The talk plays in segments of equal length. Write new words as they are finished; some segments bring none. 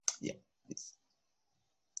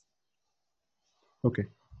Okay.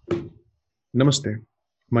 Namaste.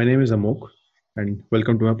 My name is Amok, and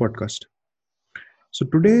welcome to my podcast. So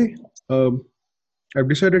today, I've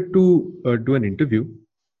decided to do an interview,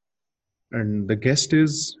 and the guest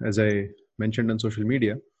is, as I mentioned on social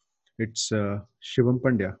media, it's Shivam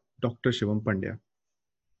Pandya, Dr. Shivam Pandya.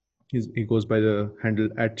 He goes by the handle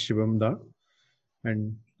at Shivam Da.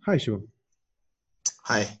 And hi, Shivam.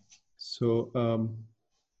 Hi. So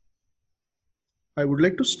I would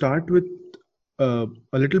like to start with a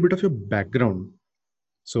little bit of your background.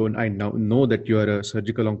 So I now know that you are a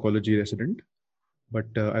surgical oncology resident, but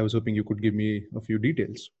I was hoping you could give me a few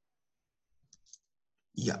details.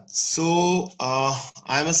 Yeah.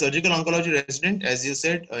 I'm a surgical oncology resident, as you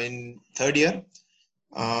said, in third year.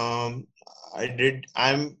 Um,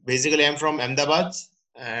 I'm from Ahmedabad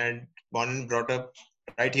and born and brought up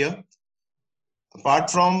right here. Apart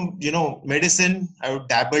from, medicine, I've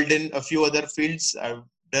dabbled in a few other fields. I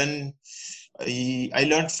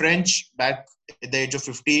learned French back at the age of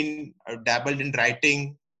 15. I've dabbled in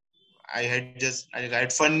writing. I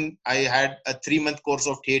had fun. I had a 3-month course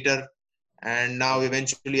of theater, and now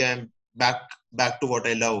eventually I'm back to what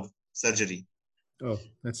I love, surgery. Oh,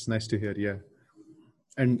 that's nice to hear. Yeah.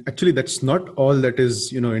 And actually, that's not all that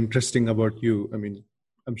is, interesting about you. I mean,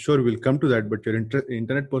 I'm sure we'll come to that, but your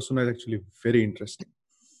internet persona is actually very interesting.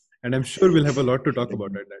 And I'm sure we'll have a lot to talk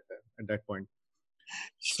about at that point.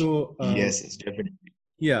 So, Yes, definitely.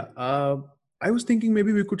 yeah, I was thinking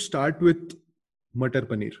maybe we could start with Matar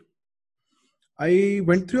Paneer. I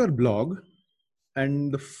went through your blog,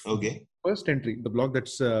 and the Okay. first entry, the blog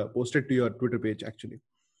that's posted to your Twitter page, actually.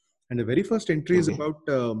 And the very first entry is Okay.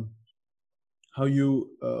 about how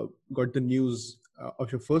you got the news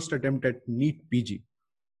of your first attempt at NEET PG,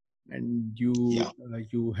 and Yeah.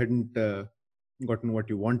 you hadn't gotten what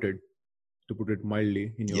you wanted, to put it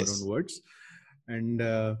mildly, in your own Yes. words. And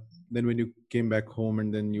then when you came back home,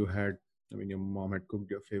 and then you had, I mean, your mom had cooked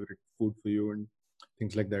your favorite food for you and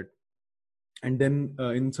things like that. And then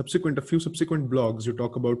in a few subsequent blogs, you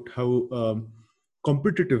talk about how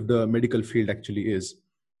competitive the medical field actually is,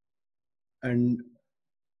 and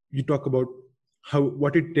you talk about how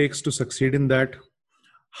what it takes to succeed in that,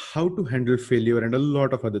 how to handle failure, and a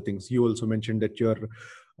lot of other things. You also mentioned that your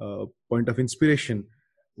point of inspiration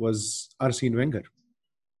was Arsene Wenger.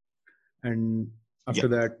 And Yeah. after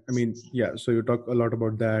that, I mean, yeah, so you talk a lot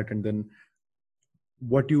about that, and then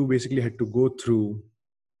what you basically had to go through,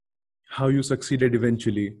 how you succeeded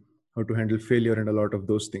eventually, how to handle failure, and a lot of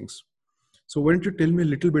those things. So why don't you tell me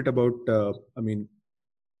a little bit about, I mean,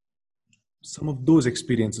 some of those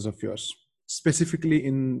experiences of yours, specifically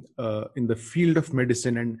in the field of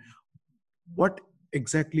medicine, and what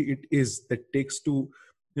exactly it is that takes to,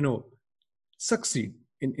 you know, succeed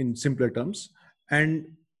in simpler terms.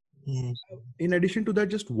 And Mhm. in addition to that,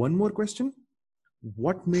 just one more question: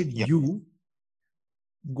 what made Yeah. you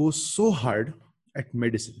go so hard at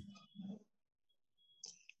medicine?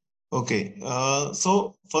 Okay.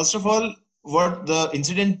 So first of all, what the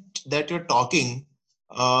incident that you're talking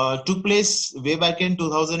took place way back in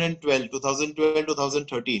 2012,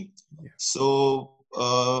 2013. Yeah. So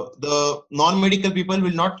the non-medical people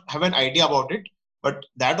will not have an idea about it, but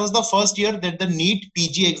that was the first year that the NEET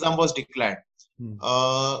PG exam was declared. Hmm.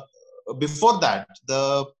 Uh, Before that,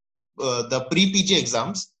 the pre-PG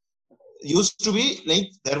exams used to be like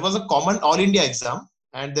there was a common all India exam,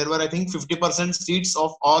 and there were I think 50% seats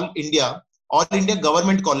of all India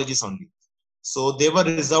government colleges only. So they were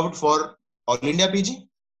reserved for all India PG,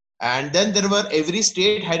 and then there were every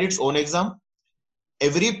state had its own exam,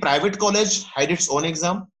 every private college had its own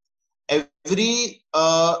exam, every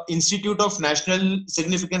institute of national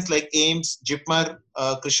significance like AIMS, JIPMER,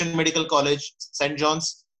 Christian Medical College, St. John's,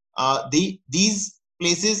 these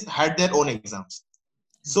places had their own exams.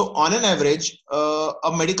 So on an average,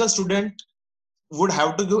 a medical student would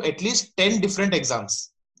have to give at least 10 different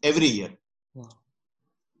exams every year. Wow.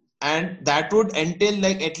 And that would entail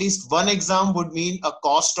like at least one exam would mean a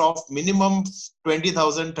cost of minimum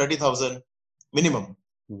 20,000, 30,000 minimum.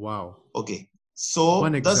 Wow. Okay. One So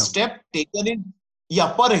the exam. step taken in, yeah,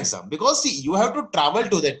 per exam, because see, you have to travel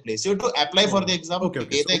to that place. You have to apply for the Oh, exam, okay, okay.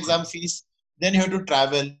 pay So the exam fees, then you have to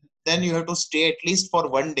travel, then you have to stay at least for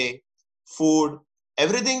one day, food,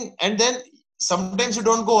 everything, and then sometimes you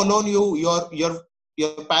don't go alone.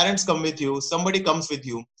 Your parents come with you, somebody comes with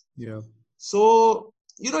you. yeah. So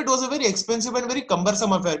it was a very expensive and very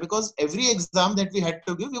cumbersome affair because every exam that we had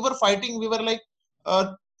to give, we were fighting. We were like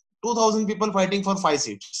 2,000 people fighting for 5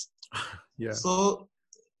 seats. Yeah. So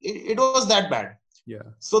it was that bad. Yeah.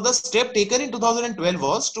 So the step taken in 2012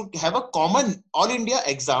 was to have a common all India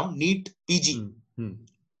exam, NEET PG. Hmm. Hmm.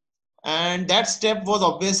 And that step was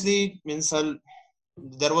obviously means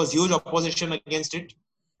there was huge opposition against it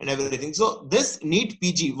and everything. So this NEET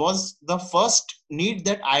PG was the first NEET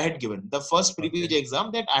that I had given, the first pre-PG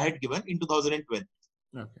exam that I had given in 2012.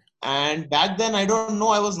 Okay. And back then, I don't know,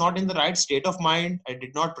 I was not in the right state of mind. I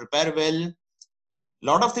did not prepare well.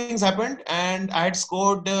 Lot of things happened, and I had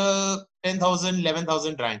scored 10,000,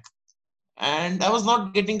 11,000 rank. And I was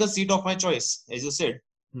not getting the seat of my choice, as you said.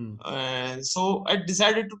 And so I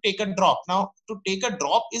decided to take a drop. Now, to take a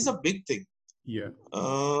drop is a big thing. Yeah.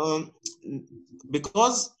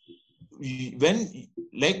 Because when,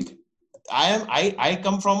 like, I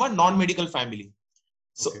come from a non-medical family.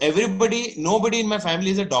 So nobody in my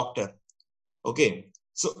family is a doctor. Okay.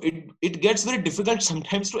 So it gets very difficult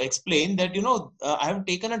sometimes to explain that, I have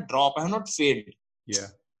taken a drop. I have not failed. Yeah.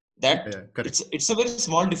 Correct. It's a very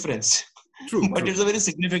small difference. True. But it's a very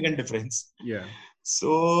significant difference. Yeah.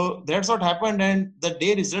 So that's what happened. And the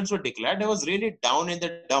day results were declared, I was really down in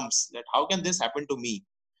the dumps that how can this happen to me?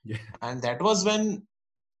 Yeah. And that was when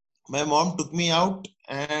my mom took me out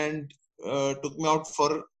and took me out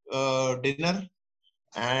for dinner.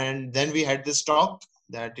 And then we had this talk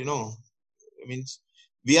that,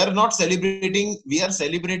 we are not celebrating, we are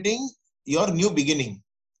celebrating your new beginning.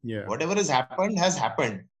 Yeah. Whatever has happened.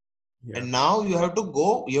 Yeah. And now you have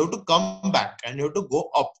to come back and you have to go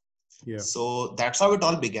up. Yeah. So that's how it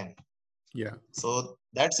all began. Yeah. So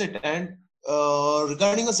that's it. And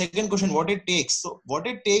regarding the second question, what it takes. So what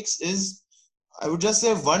it takes is, I would just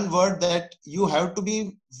say one word, that you have to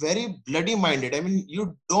be very bloody minded. I mean,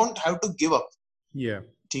 you don't have to give up. Yeah.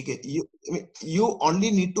 You only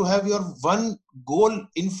need to have your one goal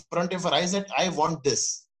in front of your eyes, that I want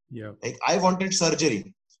this. Yeah. Like I wanted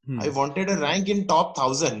surgery. I wanted a rank in top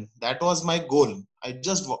 1,000. That was my goal. I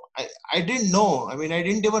didn't know. I mean, I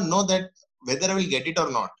didn't even know that whether I will get it or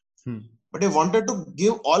not. But I wanted to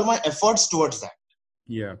give all my efforts towards that.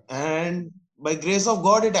 Yeah. And by grace of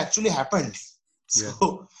God, it actually happened.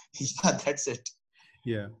 So, yeah, that's it.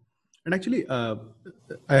 Yeah. And actually, I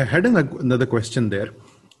had another question there.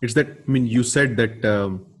 It's that, I mean, you said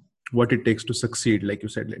that what it takes to succeed, like you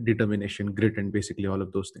said, like determination, grit, and basically all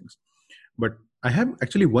of those things. But I have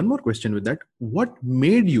actually one more question with that. What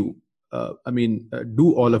made you,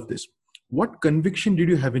 do all of this? What conviction did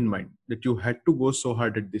you have in mind that you had to go so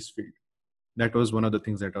hard at this field? That was one of the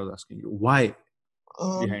things that I was asking you. Why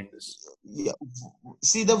behind this? Yeah.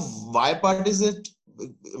 See, the why part is it.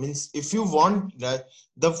 I mean, if you want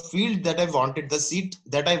the field that I wanted, the seat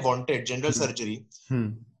that I wanted, general surgery,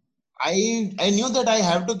 I knew that I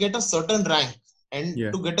have to get a certain rank and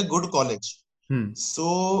to get a good college.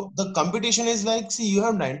 So the competition is like, see, you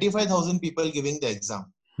have 95,000 people giving the exam.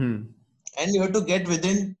 And you have to get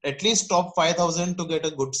within at least top 5,000 to get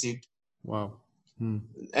a good seat. Wow.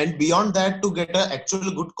 And beyond that to get an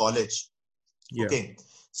actual good college. Yeah. Okay.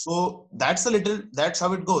 So that's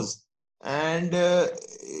how it goes. And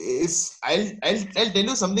if I'll tell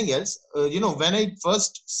you something else. When I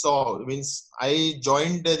first I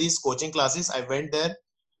joined these coaching classes, I went there.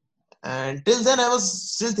 And till then I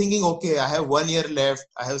was still thinking, okay, I have 1 year left.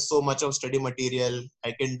 I have so much of study material.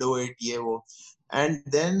 I can do it. Yeah. And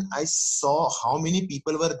then I saw how many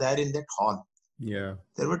people were there in that hall. Yeah.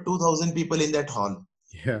 There were 2,000 people in that hall.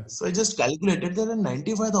 Yeah. So I just calculated there are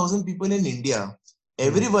 95,000 people in India.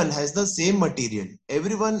 Everyone has the same material.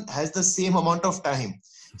 Everyone has the same amount of time.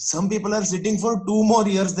 Some people are sitting for 2 more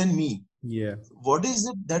years than me. Yeah. What is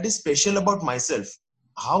it that is special about myself?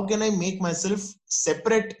 How can I make myself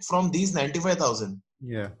separate from these 95,000?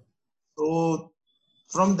 Yeah. So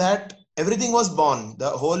from that, everything was born. The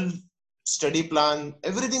whole study plan,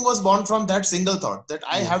 everything was born from that single thought that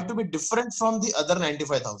I have to be different from the other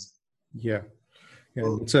 95,000. Yeah.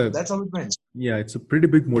 So that's how it went. Yeah, it's a pretty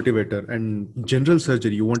big motivator. And general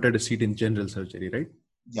surgery, you wanted a seat in general surgery, right?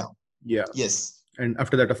 Yeah. Yeah. Yes. And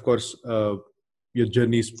after that, of course, your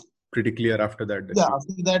journey is pretty clear after that. Yeah.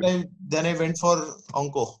 After that, I went for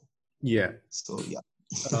onco. Yeah. So yeah.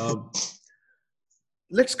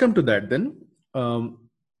 Let's come to that then.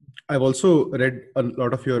 I've also read a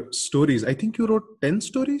lot of your stories. I think you wrote 10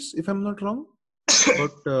 stories, if I'm not wrong,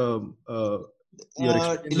 about your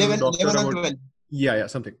experience 11 or 12. Yeah,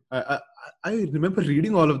 something. I remember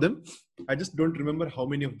reading all of them. I just don't remember how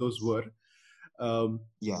many of those were.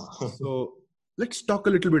 Yeah. So let's talk a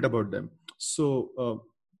little bit about them. So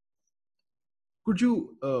could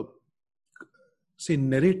you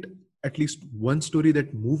narrate at least one story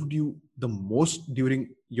that moved you the most during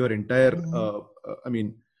your entire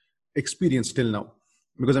experience till now?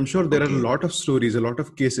 Because I'm sure there are a lot of stories, a lot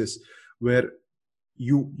of cases where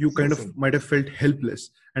you kind of might have felt helpless.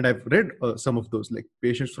 And I've read some of those, like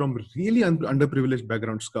patients from really underprivileged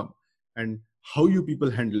backgrounds come and how you people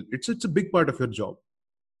handle it. It's a big part of your job.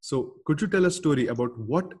 So could you tell a story about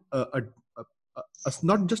what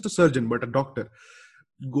not just a surgeon, but a doctor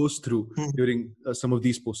goes through during some of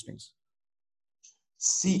these postings?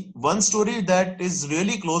 See, one story that is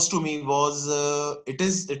really close to me was it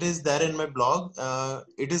is there in my blog.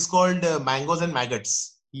 It is called Mangoes and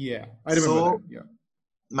Maggots. Yeah, I remember that. So Yeah.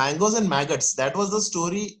 Mangoes and Maggots. That was the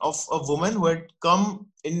story of a woman who had come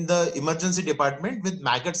in the emergency department with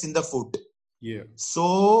maggots in the foot. Yeah.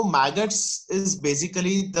 So maggots is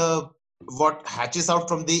basically the what hatches out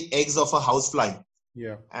from the eggs of a housefly,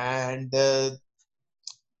 Yeah. and a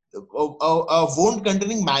wound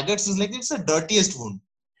containing maggots is like it's the dirtiest wound.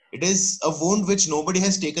 It is a wound which nobody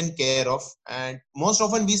has taken care of, and most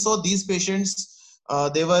often we saw these patients.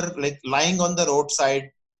 They were like lying on the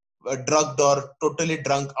roadside, drugged or totally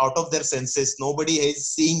drunk, out of their senses. Nobody is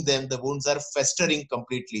seeing them. The wounds are festering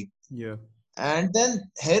completely. Yeah. And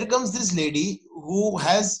then here comes this lady who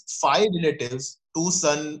has 5 relatives, 2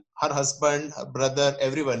 sons, her husband, her brother,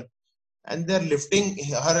 everyone, and they're lifting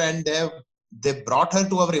her and they brought her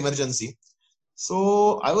to our emergency.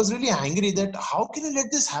 So I was really angry that how can you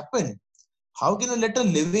let this happen? How can you let a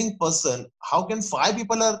living person, how can 5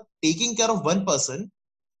 people are taking care of one person,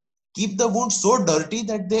 keep the wound so dirty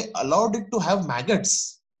that they allowed it to have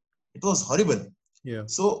maggots? It was horrible. Yeah.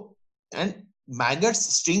 So, and maggots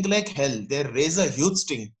stink like hell. They raise a huge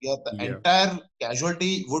stink. Yeah, the Yeah. entire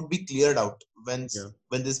casualty would be cleared out Yeah.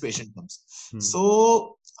 when this patient comes. Hmm.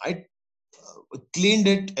 So I cleaned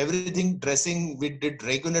it, everything, dressing. We did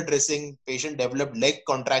regular dressing. Patient developed leg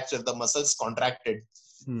contracture. The muscles contracted.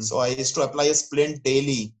 So I used to apply a splint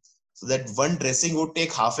daily, so that one dressing would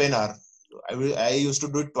take half an hour. I used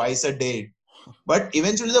to do it twice a day. But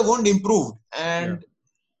eventually the wound improved, Yeah. and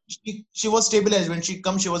she was stabilized. When she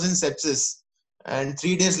come, she was in sepsis, and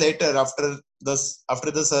 3 days later, after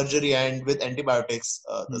the surgery and with antibiotics,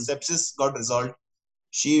 the sepsis got resolved.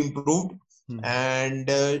 She improved, and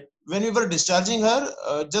when we were discharging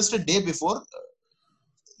her, just a day before,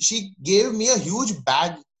 she gave me a huge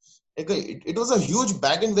bag. It was a huge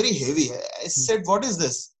bag and very heavy. I said, "What is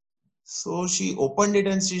this?" So she opened it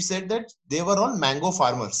and she said that they were all mango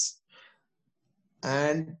farmers,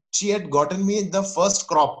 and she had gotten me the first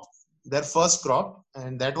crop, their first crop,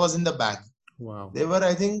 and that was in the bag. Wow. They were,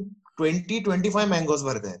 I think, 20-25 mangoes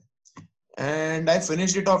were there, and I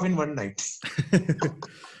finished it off in one night.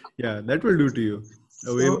 Yeah, that will do to you.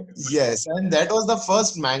 So, yes, and that was the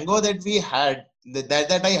first mango that we had,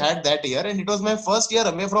 that I had that year, and it was my first year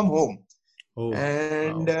away from home. Oh,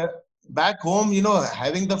 And wow. back home,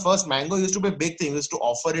 having the first mango used to be a big thing. We used to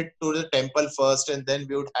offer it to the temple first, and then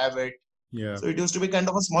we would have it. Yeah. So it used to be kind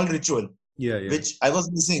of a small ritual, Yeah. Yeah. which I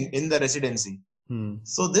was missing in the residency. Hmm.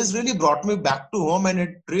 So this really brought me back to home, and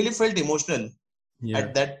it really felt emotional Yeah.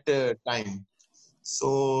 at that time.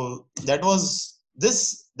 So that was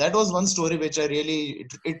one story which I really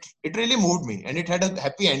it really moved me, and it had a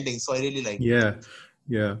happy ending. So I really liked it. Yeah.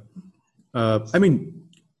 Yeah. I mean,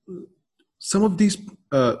 some of these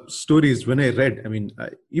stories, when I read, I mean,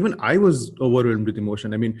 even I was overwhelmed with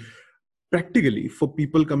emotion. I mean, practically for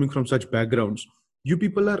people coming from such backgrounds, you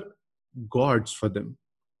people are gods for them.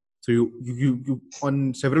 So you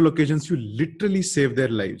on several occasions, you literally save their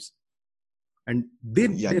lives. And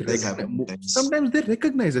Yeah, it does happen. sometimes they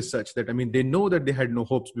recognize as such that, I mean, they know that they had no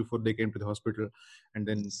hopes before they came to the hospital. And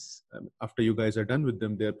then after you guys are done with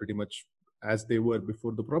them, they're pretty much as they were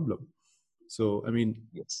before the problem. So, I mean,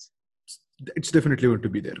 Yes, it's definitely going to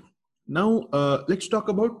be there. Now, let's talk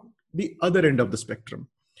about the other end of the spectrum.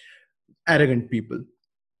 Arrogant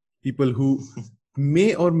people who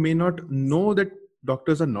may or may not know that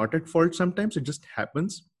doctors are not at fault. Sometimes it just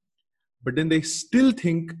happens, but then they still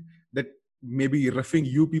think that maybe roughing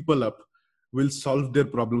you people up will solve their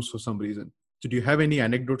problems for some reason. So do you have any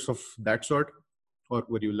anecdotes of that sort, or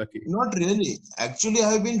were you lucky? not really. Actually,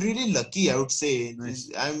 I have been really lucky, I would say. Nice.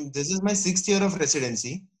 This is my 6th year of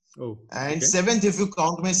residency, Oh, and okay. 7th if you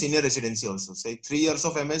count my senior residency also. Say 3 years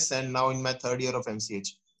of MS, and now in my 3rd year of MCH.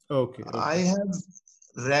 Okay. I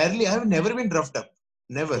have never been roughed up.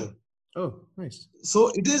 Never. Oh, nice. So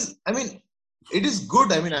it is, I mean, it is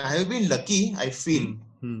good. I mean, I have been lucky, I feel.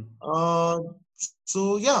 Uh,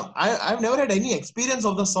 so yeah, I've never had any experience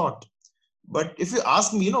of the sort. But if you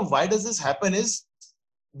ask me, why does this happen this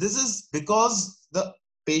is because the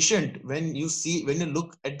patient, when you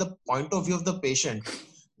look at the point of view of the patient,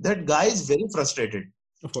 that guy is very frustrated.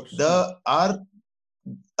 Of course.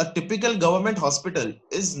 A typical government hospital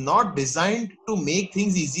is not designed to make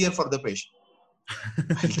things easier for the patient.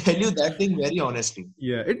 I'll tell you that thing very honestly.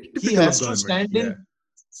 Yeah, it's He typical of has to government. stand in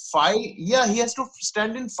he has to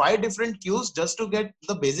stand in 5 different queues just to get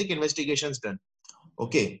the basic investigations done.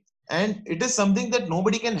 Okay. And it is something that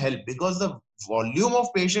nobody can help because the volume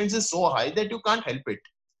of patients is so high that you can't help it.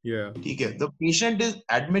 Yeah. Okay. The patient is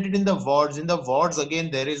admitted in the wards. In the wards, again,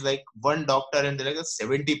 there is like one doctor and there are like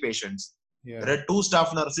 70 patients. Yeah. There are 2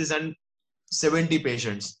 staff nurses and 70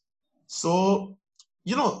 patients. So,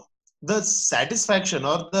 the satisfaction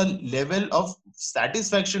or the level of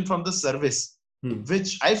satisfaction from the service,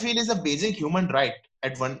 which I feel is a basic human right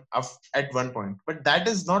at one point, but that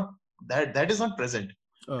is not present.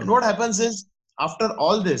 And what happens is, after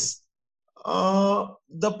all this,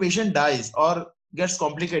 the patient dies or gets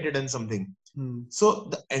complicated in something. So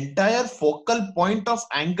the entire focal point of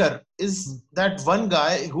anger is that one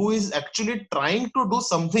guy who is actually trying to do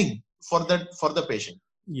something for the patient.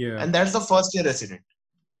 Yeah. And that's the first year resident.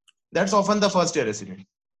 That's often the first year resident.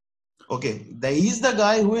 Okay, he's the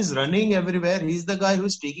guy who is running everywhere. He's the guy who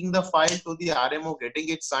is taking the file to the RMO, getting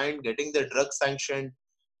it signed, getting the drug sanctioned,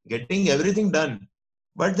 getting everything done.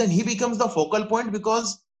 But then he becomes the focal point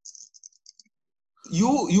because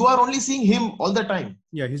you are only seeing him all the time.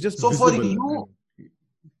 Yeah, he's just so visible. For you,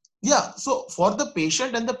 yeah. So for the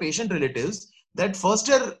patient and the patient relatives, that first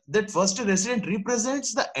year resident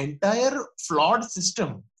represents the entire flawed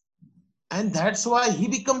system. And that's why he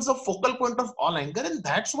becomes a focal point of all anger. And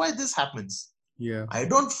that's why this happens. Yeah. I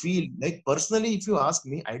don't feel like, personally, if you ask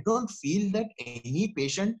me, I don't feel that any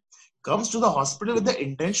patient comes to the hospital with the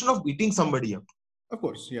intention of beating somebody up. Of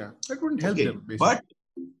course, yeah. That wouldn't help them, basically.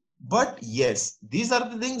 But yes, these are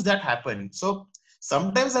the things that happen. So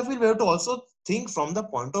sometimes I feel we have to also think from the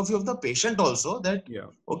point of view of the patient also, that,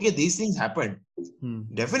 okay, these things happen.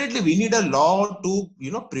 Definitely we need a law to,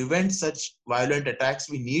 prevent such violent attacks.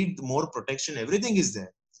 We need more protection. Everything is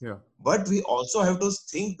there. Yeah. But we also have to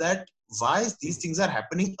think that why these things are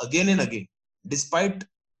happening again and again, despite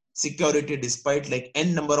security, despite like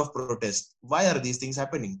n number of protests. Why are these things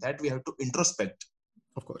happening? That we have to introspect.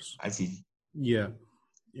 Of course. I feel. Yeah.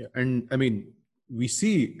 Yeah. And I mean, we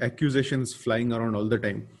see accusations flying around all the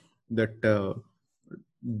time that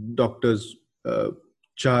doctors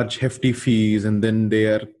charge hefty fees and then they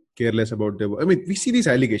are careless about their work. I mean, we see these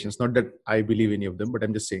allegations, not that I believe any of them, but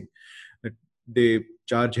I'm just saying that they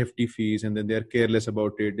charge hefty fees and then they are careless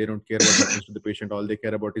about it. They don't care what happens to the patient. All they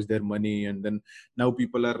care about is their money. And then now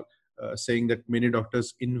people are saying that many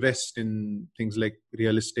doctors invest in things like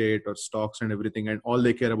real estate or stocks and everything, and all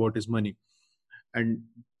they care about is money. And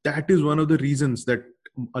that is one of the reasons that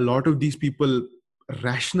a lot of these people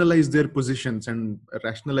rationalize their positions and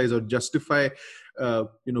rationalize or justify,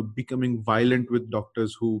 becoming violent with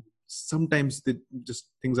doctors who sometimes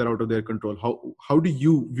things are out of their control. How do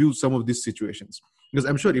you view some of these situations? Because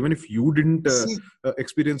I'm sure even if you didn't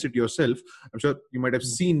experience it yourself, I'm sure you might have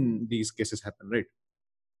seen these cases happen, right?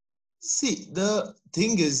 See, the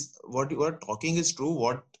thing is, what you are talking is true.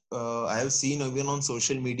 What I have seen even on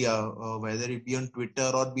social media, whether it be on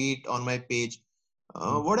Twitter or be it on my page,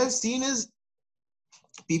 what I've seen is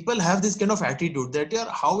people have this kind of attitude that,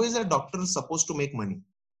 how is a doctor supposed to make money?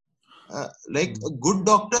 A good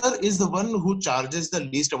doctor is the one who charges the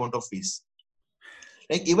least amount of fees.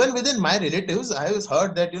 Like even within my relatives, I have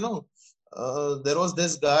heard that, there was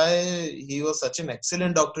this guy, he was such an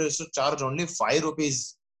excellent doctor, he used to charge only 5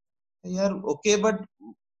 rupees. Yeah, okay, but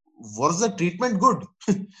was the treatment good?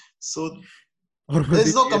 So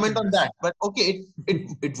there's no comment on that. But okay,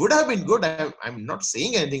 it would have been good. I'm not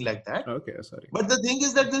saying anything like that. Okay, sorry. But the thing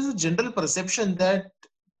is that there's a general perception that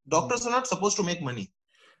doctors are not supposed to make money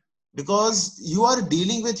because you are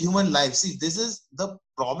dealing with human life. See, this is the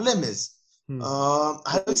problem is.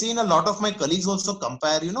 I have seen a lot of my colleagues also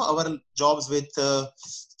compare, our jobs with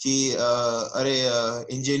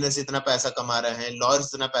engineers itna paisa kama rahe hain,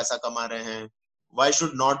 lawyers itna paisa kama rahe hain. Why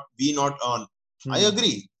should we not earn? I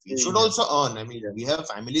agree. We should also earn. I mean, we have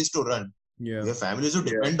families to run. We have families who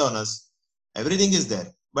depend on us. Everything is there.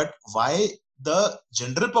 But why the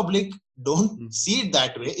general public don't see it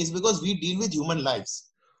that way is because we deal with human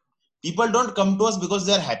lives. People don't come to us because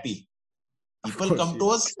they are happy. People come to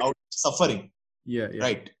us out suffering.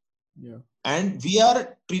 Right. Yeah. And we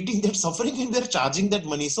are treating that suffering and we are charging that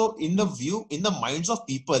money. So in the minds of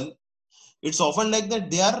people, it's often like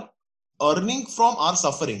that they are earning from our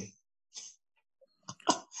suffering.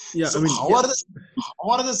 Yeah. So I mean, how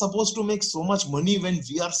are they supposed to make so much money when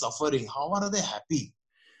we are suffering? How are they happy?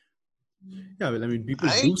 Yeah, well, I mean, people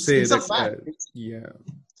do say that.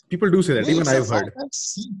 People do say that. Even I've heard.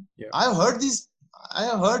 I've heard this. I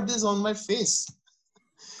have heard this on my face.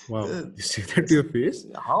 Wow, you say that to your face?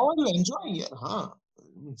 How are you enjoying it?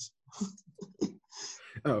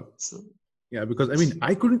 Yeah, because I mean,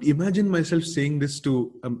 I couldn't imagine myself saying this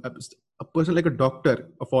to a person like a doctor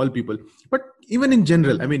of all people. But even in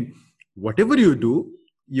general, I mean, whatever you do,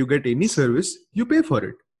 you get any service, you pay for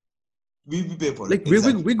it. We pay for Like it.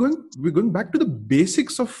 Exactly. we're going back to the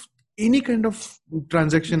basics of any kind of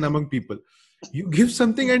transaction among people. You give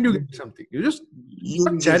something and you get something. It's You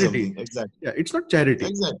not will give charity. something. Exactly. Yeah, it's not charity.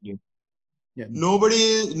 Exactly. Yeah.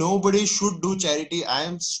 Nobody should do charity.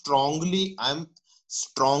 I'm strongly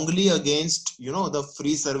against, the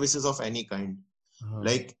free services of any kind.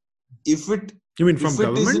 Like, if it You mean from is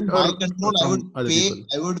government in or my control, from other people?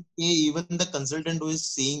 I would pay even the consultant who is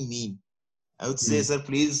seeing me. I would say, Hmm. sir,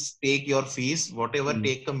 please take your fees, whatever,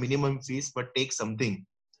 take a minimum fees, but take something.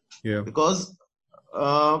 Yeah. Because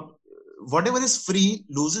whatever is free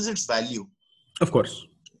loses its value. Of course.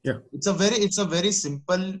 Yeah. It's a very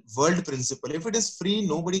simple world principle. If it is free,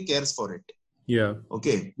 nobody cares for it. Yeah.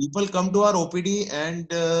 Okay. People come to our OPD and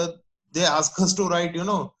they ask us to write,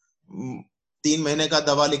 3 महीने का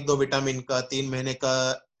दवा लिख दो vitamin का, 3 महीने का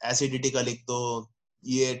acidity का लिख दो,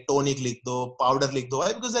 ये टॉनिक लिख दो, पाउडर लिख दो.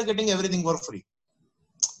 Why? Because they're getting everything for free.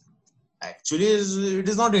 Actually, it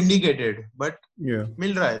is not indicated, but Yeah.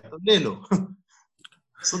 मिल रहा है तो ले लो.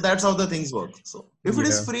 So that's how the things work. So if it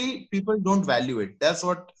is free, people don't value it. That's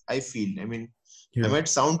what I feel. I mean, I might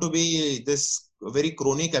sound to be this very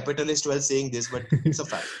crony capitalist while saying this, but it's a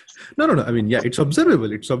fact. No. I mean, yeah, it's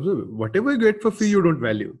observable. It's observable. Whatever you get for free, you don't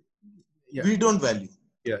value. Yeah. We don't value.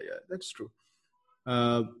 Yeah, that's true.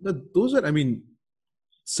 Those are, I mean,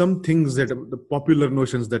 some things that the popular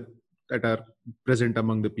notions that are present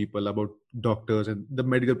among the people about doctors and the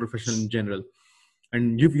medical profession in general.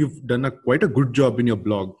 And you've done quite a good job in your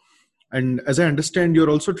blog. And as I understand, you're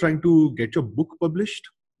also trying to get your book published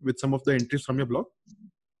with some of the entries from your blog.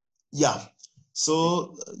 Yeah.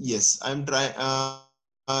 So yes, I'm trying.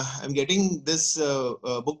 I'm getting this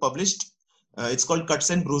book published. It's called Cuts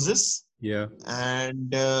and Bruises. Yeah.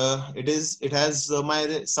 And it has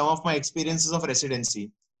some of my experiences of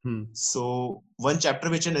residency. So one chapter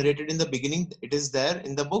which I narrated in the beginning, it is there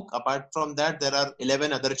in the book. Apart from that, there are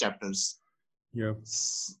 11 other chapters. Yeah.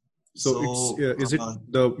 So is it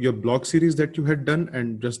your blog series that you had done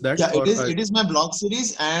and just that? Yeah, it is my blog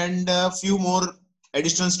series and a few more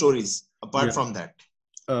additional stories apart from that.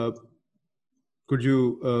 Could you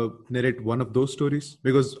narrate one of those stories?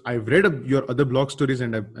 Because I've read your other blog stories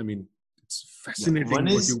and I mean, it's fascinating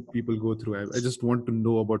what you people go through. I just want to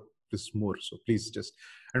know about this more. So please just,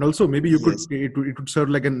 and also maybe you could, it would serve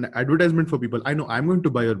like an advertisement for people. I know I'm going to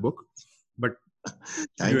buy your book, but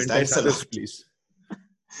thanks a lot. Please.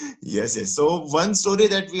 Yes. So one story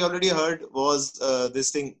that we already heard was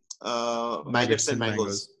this thing, maggots and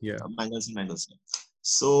mangoes. Yeah. Mangoes and mangoes.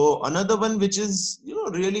 So another one which is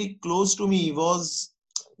really close to me was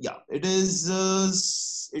it is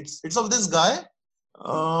it's of this guy.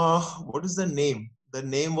 What is the name? The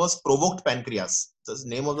name was Provoked Pancreas. The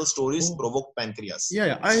name of the story is Provoked Pancreas.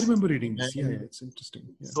 Yeah, I remember reading this. Yeah, it's interesting.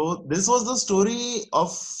 Yeah. So this was the story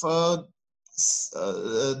of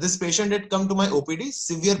this patient had come to my OPD,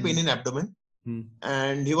 severe pain in abdomen,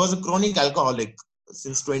 and he was a chronic alcoholic.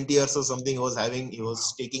 Since 20 years or something, he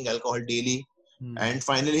was taking alcohol daily, and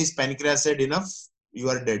finally his pancreas said, enough, you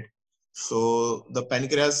are dead. So the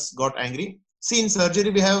pancreas got angry. See, in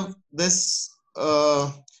surgery we have this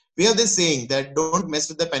saying that don't mess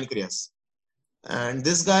with the pancreas. And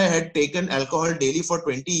this guy had taken alcohol daily for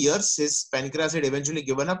 20 years. His pancreas had eventually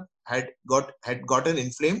given up, had gotten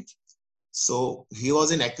inflamed. So he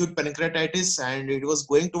was in acute pancreatitis and it was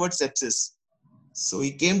going towards sepsis. So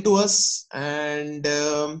he came to us and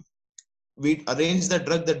we arranged the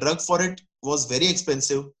drug. The drug for it was very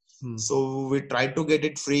expensive. So we tried to get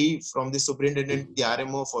it free from the superintendent, the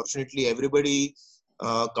RMO. Fortunately, everybody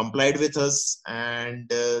complied with us and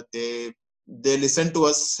they listened to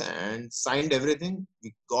us and signed everything.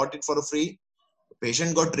 We got it for free. The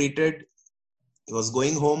patient got treated. He was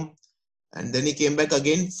going home. And then he came back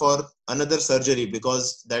again for another surgery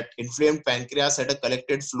because that inflamed pancreas had a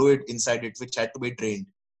collected fluid inside it, which had to be drained.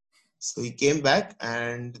 So he came back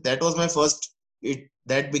and that was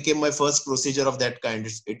that became my first procedure of that kind.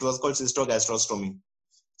 It was called cystogastrostomy.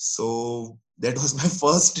 So that was my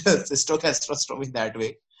first cystogastrostomy that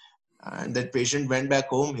way. And that patient went back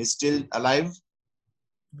home. He's still alive.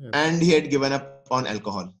 And he had given up on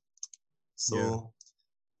alcohol. So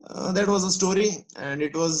that was a story. And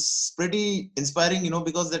it was pretty inspiring,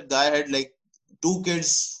 because that guy had like 2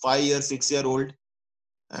 kids, 5-year, 6-year-old.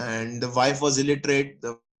 And the wife was illiterate.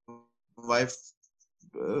 The wife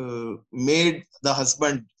made the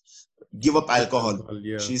husband give up alcohol.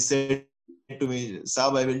 She said to me,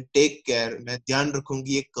 Saab, I will take care. मैं ध्यान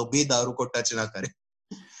रखूंगी ये कभी दारू को touch ना करे.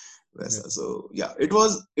 So it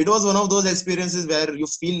was one of those experiences where you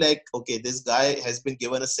feel like, okay, this guy has been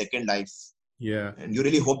given a second life. Yeah. And you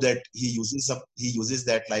really hope that he uses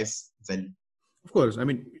that life well. Of course. I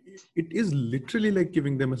mean, it is literally like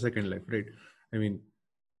giving them a second life, right? I mean,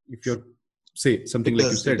 if you're, say, something like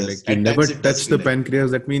you It said, does. like you At never times it does touch feel the like.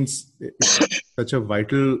 pancreas, that means it's such a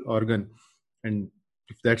vital organ. And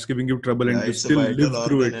if that's giving you trouble Yeah, and you it's a still vital live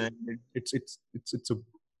through organ, it, and it's a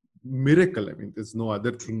miracle. I mean, there's no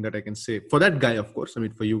other thing that I can say for that guy. Of course, I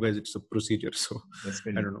mean, for you guys it's a procedure, so I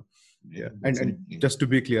definitely, don't know. yeah, Yeah. And definitely. just to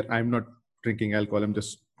be clear, I'm not drinking alcohol, I'm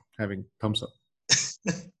just having thumbs up.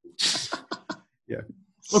 Yeah.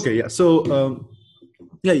 Okay. Yeah. So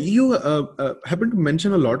yeah, you happen to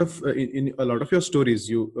mention a lot of in a lot of your stories,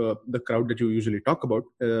 the crowd that you usually talk about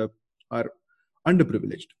are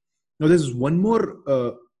underprivileged. Now there's one more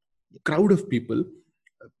crowd of people,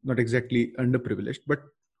 not exactly underprivileged, but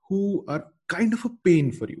who are kind of a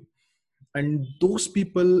pain for you. And those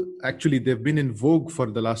people, actually, they've been in vogue for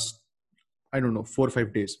the last, I don't know, 4 or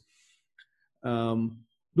 5 days.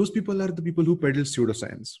 Those people are the people who peddle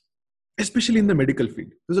pseudoscience, especially in the medical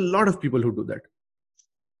field. There's a lot of people who do that.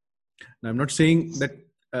 Now, I'm not saying that,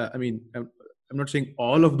 I'm not saying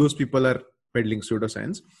all of those people are peddling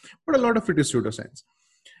pseudoscience, but a lot of it is pseudoscience.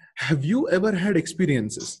 Have you ever had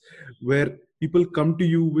experiences where people come to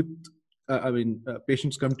you with,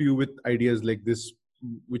 patients come to you with ideas like this,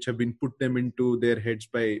 which have been put them into their heads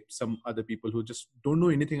by some other people who just don't know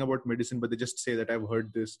anything about medicine, but they just say that I've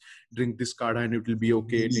heard this, drink this kada and it will be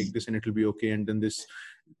okay, take Daily, this and it will be okay, and then this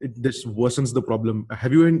worsens the problem.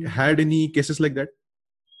 Have you had any cases like that?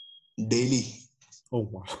 daily, Oh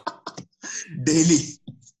wow. daily.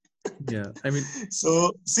 Yeah, I mean,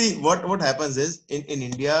 So see, what happens is in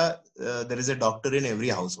India, there is a doctor in every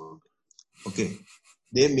household. Okay,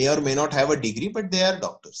 they may or may not have a degree, but they are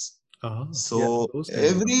doctors. yeah, So those kind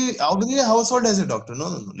of every household has a doctor.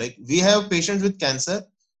 No. Like we have patients with cancer,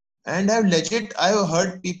 and I've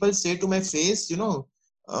heard people say to my face,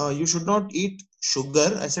 you should not eat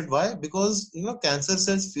sugar. I said, why? Because cancer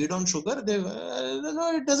cells feed on sugar.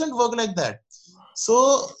 No, it doesn't work like that.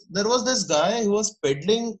 So there was this guy who was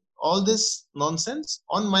peddling all this nonsense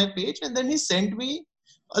on my page, and then he sent me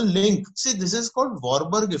a link. See, this is called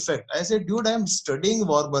Warburg effect. I said, dude, I'm studying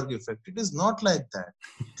Warburg effect. It is not like that.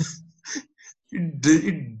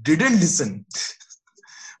 It didn't listen.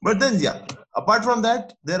 But then, yeah, apart from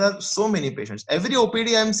that, there are so many patients. Every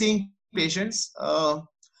OPD, I'm seeing patients.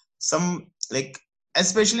 Some like,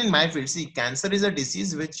 especially in my field, see, cancer is a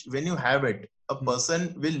disease which, when you have it, a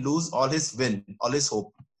person will lose all his will, all his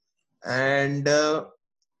hope, and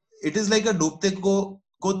it is like a dubte ko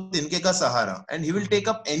tinke ka sahara, and he will take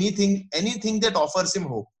up anything that offers him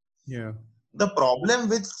hope. yeah. The problem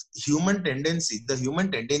with the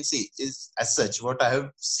human tendency is, as such, what I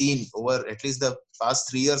have seen over at least the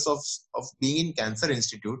past 3 years of being in Cancer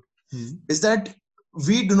Institute, is that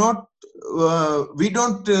we do not we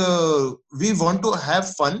don't we want to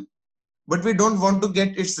have fun, but we don't want to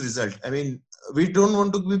get its result. I mean, we don't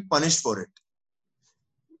want to be punished for it.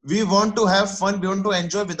 We want to have fun, we want to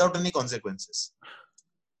enjoy without any consequences.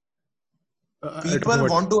 I don't know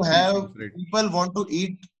what right. People want to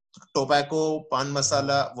eat tobacco, pan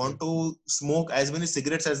masala, want to smoke as many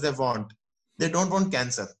cigarettes as they want. They don't want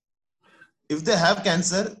cancer. If they have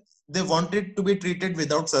cancer, they want it to be treated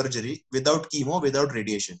without surgery, without chemo, without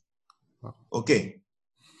radiation. Okay.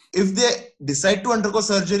 If they decide to undergo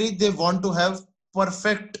surgery, they want to have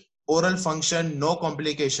perfect oral function, no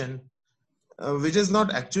complication, which is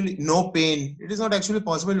not actually, no pain. It is not actually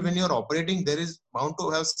possible. When you're operating, there is bound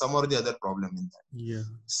to have some or the other problem in that. Yeah.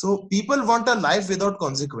 So people want a life without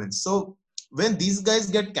consequence. So when these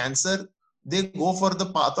guys get cancer, they go for the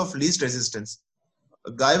path of least resistance.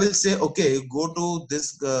 A guy will say, okay, go to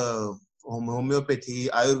this homeopathy,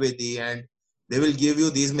 Ayurvedi, and they will give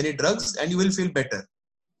you these many drugs and you will feel better.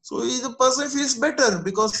 So the person feels better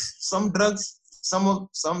because some drugs, some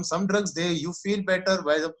drugs, you feel better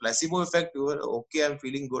by the placebo effect. You are okay, I'm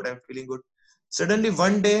feeling good. Suddenly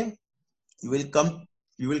one day you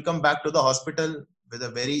will come back to the hospital with a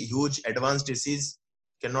very huge advanced disease,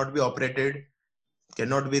 cannot be operated,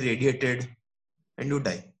 cannot be radiated, and you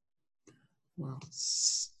die. Wow.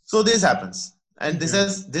 So this happens, and Yeah.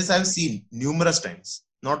 this I've seen numerous times,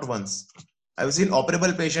 not once. I've seen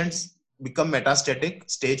operable patients become metastatic,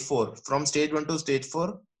 stage 4, from stage 1 to stage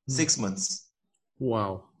 4, 6 months.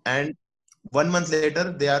 Wow. And 1 month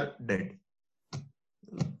later, they are dead.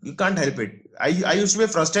 You can't help it. I used to be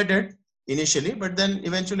frustrated initially, but then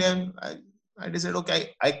eventually I decided,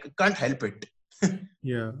 okay, I can't help it.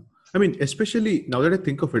 Yeah. I mean, especially now that I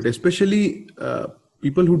think of it, especially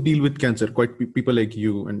people who deal with cancer, quite people like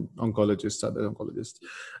you and oncologists, other oncologists,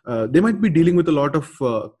 they might be dealing with a lot of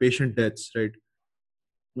patient deaths, right?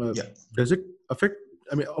 Yeah. Does it affect?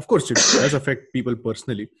 I mean, of course, it does affect people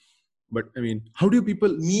personally, but I mean, how do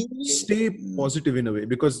people Me, stay positive in a way?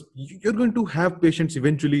 Because you're going to have patients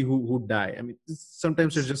eventually who die. I mean,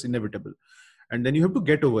 sometimes it's just inevitable, and then you have to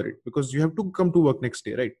get over it because you have to come to work next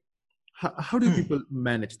day, right? How do people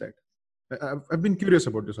manage that? I've been curious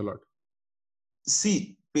about this a lot.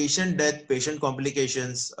 see, patient death, patient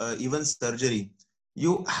complications, even surgery,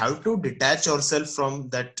 you have to detach yourself from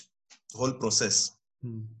that whole process.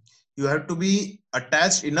 Hmm. You have to be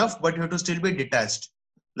attached enough, but you have to still be detached.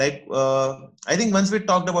 Like, I think once we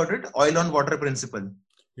talked about it, oil on water principle.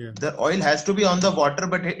 Yeah. The oil has to be on the water,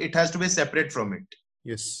 but it has to be separate from it.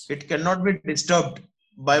 Yes. It cannot be disturbed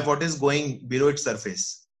by what is going below its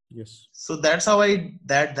surface. Yes. So that's how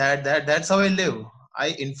that's how I live.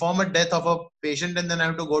 I inform a death of a patient and then I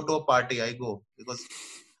have to go to a party. I go because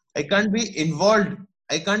I can't be involved.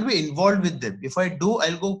 I can't be involved with them. If I do,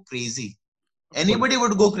 I'll go crazy. Of course. Anybody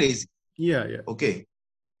would go crazy. Yeah. Yeah. Okay.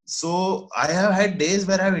 So I have had days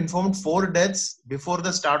where I have informed 4 deaths before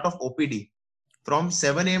the start of OPD. From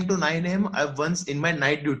 7 a.m. to 9 a.m., I've once in my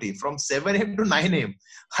night duty. From 7 a.m. to 9 a.m.,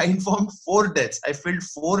 I informed 4 deaths. I filled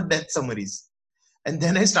 4 death summaries. And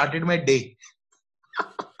then I started my day.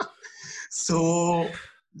 So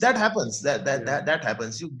that happens. That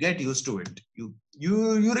happens. You get used to it.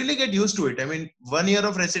 You really get used to it. I mean, 1 year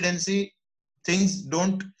of residency, things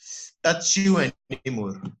don't touch you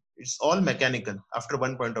anymore. It's all mechanical after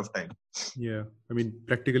one point of time. Yeah. I mean,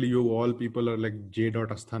 practically you all people are like J.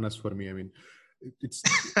 Asthanas for me. I mean, it's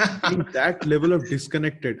being that level of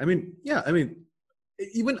disconnected. I mean, yeah. I mean,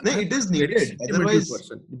 even No, I'm it is a very needed. sentimental Otherwise,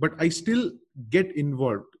 person, but I still get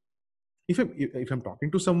involved. If I'm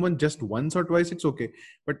talking to someone just once or twice, it's okay.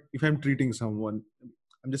 But if I'm treating someone,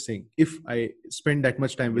 I'm just saying, if I spend that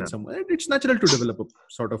much time with yeah. someone, it's natural to develop a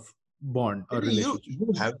sort of bond or relationship.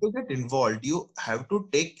 You have to get involved. You have to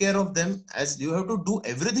take care of them, as you have to do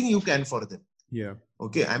everything you can for them. Yeah.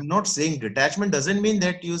 Okay, I'm not saying detachment doesn't mean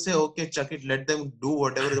that you say, okay, chuck it, let them do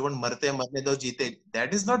whatever they want, marte marne do jeete.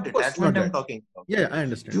 That is not Of course, not detachment I'm that. talking about. Yeah, I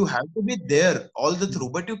understand. You have to be there all the through,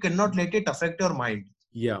 but you cannot let it affect your mind.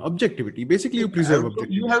 Yeah, objectivity. Basically, you preserve You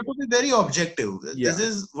objectivity. have to be very objective. Yeah. This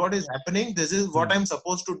is what is happening. This is what I'm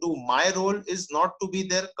supposed to do. My role is not to be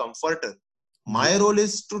their comforter. My role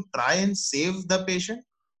is to try and save the patient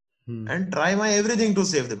and try my everything to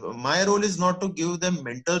save them. My role is not to give them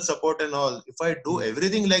mental support and all. If I do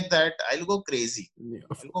everything like that, I'll go crazy. Yeah,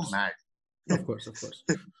 of I'll go course. mad. Of course, of course.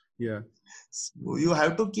 Yeah. So you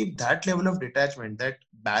have to keep that level of detachment, that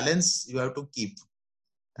balance you have to keep.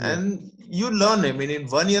 Yeah. And you learn. I mean, in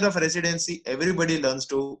 1 year of residency, everybody learns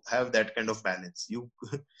to have that kind of balance.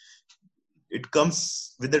 It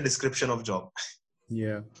comes with the description of job.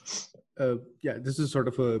 Yeah. Yeah, this is sort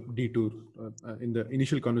of a detour in the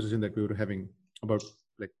initial conversation that we were having about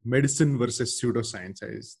like medicine versus pseudoscience.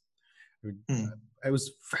 I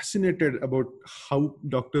was fascinated about how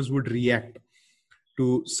doctors would react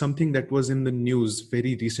to something that was in the news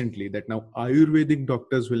very recently, that now Ayurvedic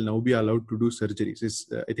doctors will now be allowed to do surgeries.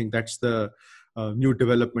 I think that's the new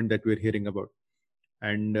development that we're hearing about.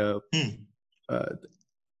 And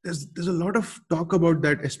there's a lot of talk about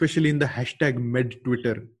that, especially in the hashtag med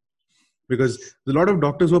Twitter, because there's a lot of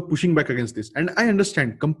doctors who are pushing back against this. And I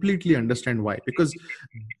completely understand why, because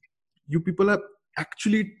you people are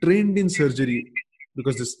actually trained in surgery,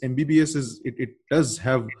 because this MBBS it does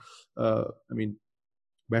have, I mean,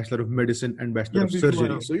 Bachelor of Medicine and Bachelor of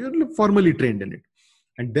Surgery. So you're formally trained in it.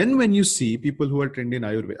 And then when you see people who are trained in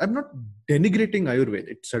Ayurveda, I'm not denigrating Ayurveda.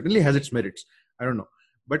 It certainly has its merits. I don't know.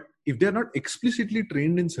 But if they're not explicitly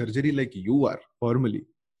trained in surgery like you are formally,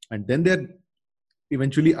 and then they're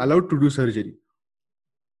eventually allowed to do surgery,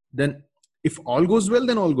 then if all goes well,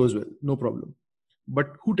 then all goes well. No problem.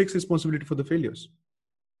 But who takes responsibility for the failures?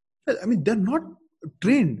 I mean, they're not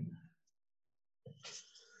trained.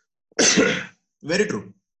 Very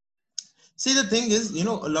true. See, the thing is, a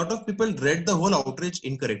lot of people read the whole outrage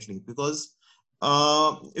incorrectly because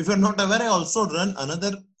if you're not aware, I also run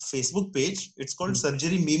another Facebook page. It's called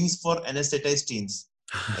Surgery Memes for Anesthetized Teens.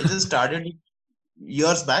 I just started it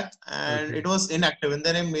years back and it was inactive. And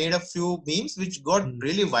then I made a few memes which got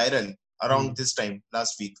really viral around this time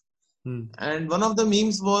last week. And one of the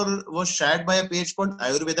memes was shared by a page called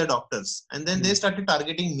Ayurveda Doctors. And then they started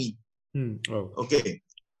targeting me. Okay.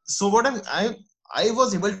 So I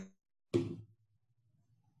was able to,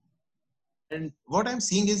 and what I'm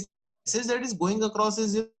seeing is message that is going across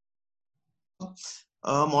is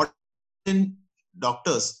modern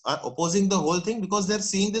doctors are opposing the whole thing because they're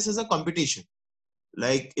seeing this as a competition.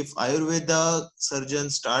 Like if Ayurveda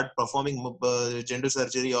surgeons start performing gender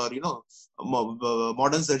surgery or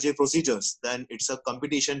modern surgery procedures, then it's a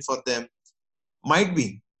competition for them. Might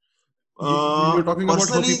be. You're talking about how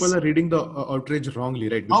Personally, people are reading the outrage wrongly,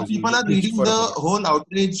 right? how Because you people are itch reading for a the point.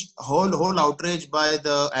 whole outrage by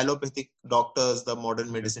the allopathic doctors, the modern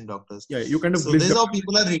Yeah, medicine doctors. yeah. You kind of So glitched this is out. how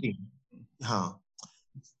people are reading. Huh.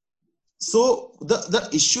 So the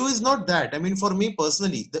issue is not that. I mean, for me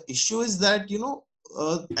personally, the issue is that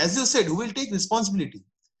as you said, who will take responsibility?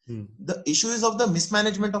 Hmm. The issue is of the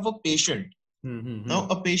mismanagement of a patient. Hmm, hmm, hmm. Now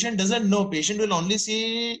a patient doesn't know. Patient will only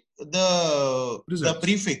see the Results.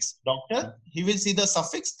 prefix doctor. He will see the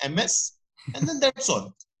suffix MS, and then that's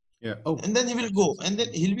all. Yeah. Oh, And then he will makes go, sense. and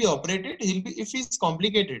then he'll be operated. He'll be, if he's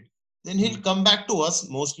complicated, then he'll Hmm. come back to us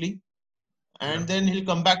mostly, Yeah. and then he'll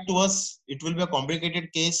come back to us. It will be a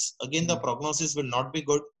complicated case. Again, the Hmm. prognosis will not be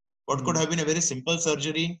good. What could Hmm. have been a very simple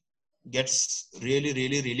surgery gets really,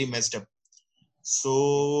 really, really messed up.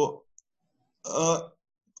 So,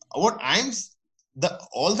 what I'm the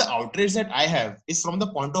all the outrage that I have is from the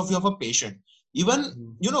point of view of a patient. Even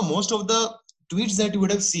Hmm. most of the tweets that you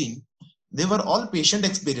would have seen, they were all patient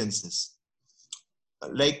experiences.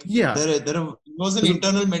 Like Yeah. there was an So,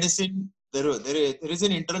 internal medicine. There is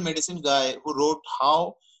an internal medicine guy who wrote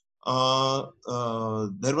how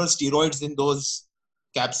there were steroids in those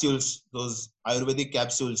capsules, those Ayurvedic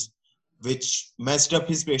capsules, which messed up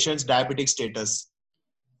his patient's diabetic status,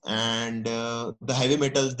 and the heavy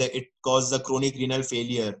metals that it caused the chronic renal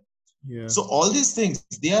failure. yeah. So all these things,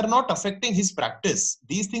 they are not affecting his practice.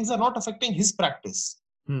 These things are not affecting his practice.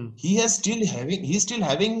 Hmm. He's still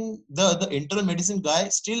having the internal medicine guy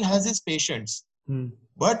still has his patients, Hmm.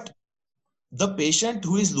 but the patient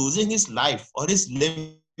who is losing his life or his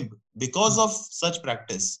limb because of Hmm. such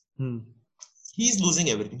practice, Hmm. he is losing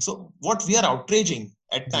everything. So what we are outraging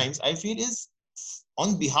at Hmm. times, I feel, is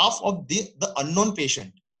on behalf of the unknown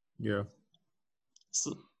patient. Yeah.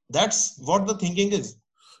 So that's what the thinking is.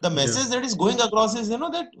 The Yeah. message that is going across is,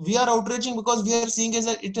 that we are outraging because we are seeing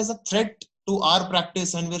it as a threat to our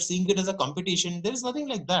practice, and we're seeing it as a competition. There is nothing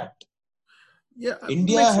like that. Yeah.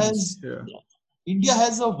 India Makes has sense. Yeah. India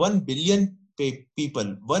has a 1 billion people,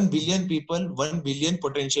 1 billion people, 1 billion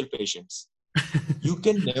potential patients. Yeah. You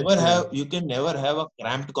can never have a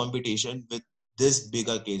cramped competition with this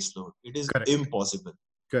bigger caseload. It is Correct. impossible.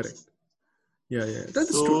 Correct. Yeah. Yeah. That's true. That's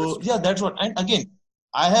So true. yeah, that's what. And again,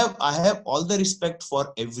 I have all the respect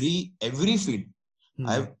for every field. I Hmm.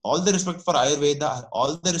 have all the respect for Ayurveda. I have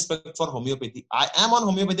all the respect for homeopathy. I am on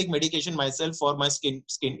homeopathic medication myself for my skin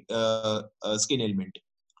ailment.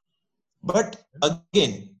 But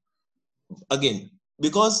again,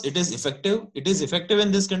 because it is effective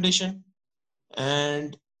in this condition,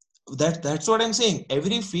 and that's what I'm saying.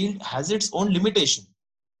 Every field has its own limitation,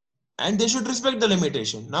 and they should respect the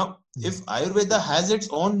limitation. Now, Hmm. if Ayurveda has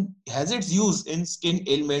its use in skin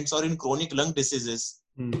ailments or in chronic lung diseases,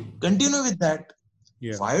 Hmm. continue with that.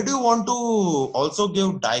 Yeah. Why do you want to also give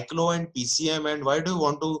diclo and PCM, and why do you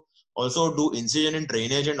want to also do incision and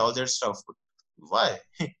drainage and all that stuff? Why?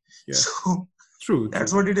 Yeah. So True.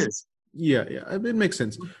 that's True. what it is. Yeah, yeah, it makes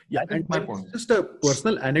sense. Yeah, That is and my it's point. just a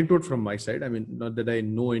personal anecdote from my side. I mean, not that I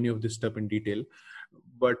know any of this stuff in detail,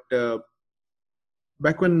 but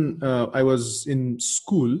back when I was in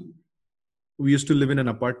school, we used to live in an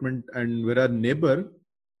apartment, and where our neighbor,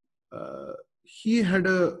 he had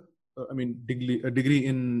a degree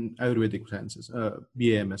in Ayurvedic sciences,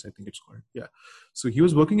 BAMS, I think it's called. Yeah, so he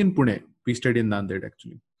was working in Pune. We studied in Nanded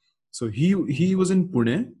actually. So he was in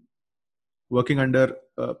Pune, working under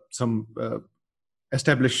some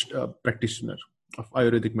established practitioner of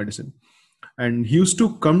Ayurvedic medicine. And he used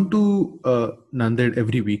to come to Nanded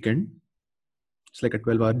every weekend. It's like a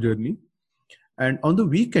 12-hour journey. And on the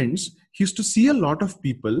weekends, he used to see a lot of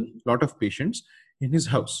people, lot of patients in his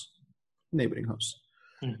house, neighboring house.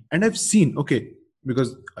 Hmm. And I've seen, okay,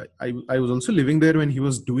 because I was also living there when he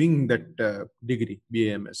was doing that degree,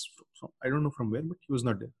 BAMS. So I don't know from where, but he was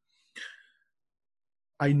not there.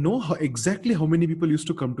 I know exactly how many people used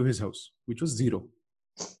to come to his house, which was zero.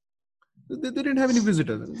 They didn't have any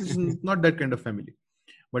visitors. This is not that kind of family.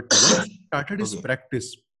 But once he started his Okay.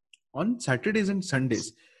 practice on Saturdays and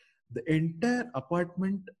Sundays, the entire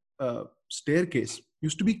apartment staircase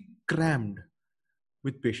used to be crammed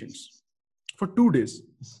with patients for 2 days.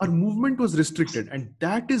 Our movement was restricted, and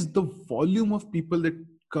that is the volume of people that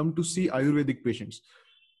come to see Ayurvedic patients,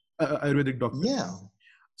 Ayurvedic doctors. Yeah,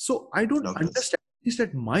 So I don't doctors. understand, at least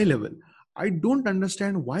at my level, I don't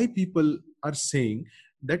understand why people are saying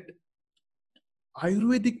that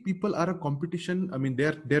Ayurvedic people are a competition. I mean,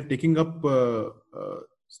 they're taking up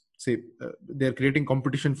say they're creating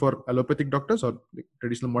competition for allopathic doctors or like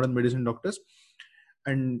traditional modern medicine doctors,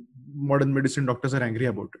 and modern medicine doctors are angry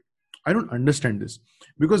about it. I don't understand this,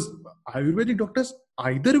 because Ayurvedic doctors,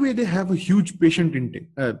 either way, they have a huge patient intake,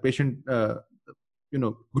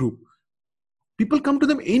 group. People come to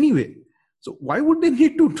them anyway. So why would they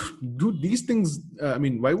need to do these things?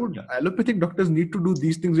 Why would allopathic doctors need to do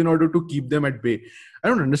these things in order to keep them at bay? I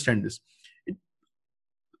don't understand this.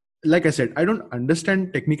 Like I said, I don't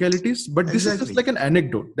understand technicalities, but this is just like an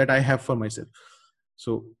anecdote that I have for myself.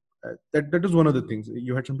 So that is one of the things.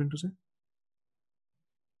 You had something to say?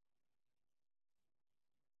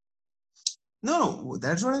 No,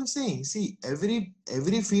 that's what I'm saying. See,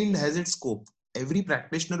 every field has its scope. Every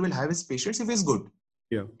practitioner will have his patients if he's good.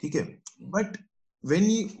 Yeah. Okay. But when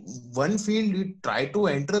one field, you try to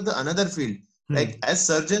enter the another field, like as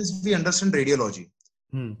surgeons, we understand radiology.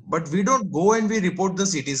 But we don't go and we report the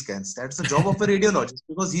CT scans. That's the job of a radiologist,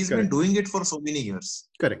 because he's been doing it for so many years.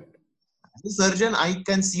 Correct. As a surgeon, I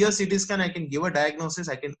can see a CT scan, I can give a diagnosis,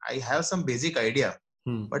 I have some basic idea.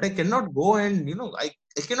 But I cannot go and, I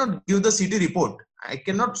cannot give the CT report. I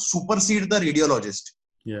cannot supersede the radiologist.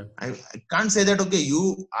 Yeah. I can't say that, okay,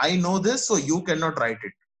 I know this, so you cannot write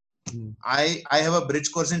it. I have a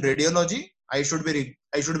bridge course in radiology. I should be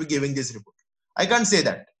giving this report. I can't say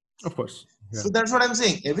that. Of course. Yeah. So that's what I'm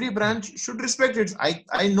saying. Every branch should respect it.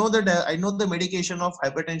 I know that I know the medication of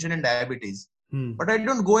hypertension and diabetes, but I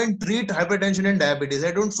don't go and treat hypertension and diabetes.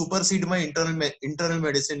 I don't supersede my internal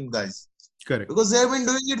medicine guys. Correct. Because they have been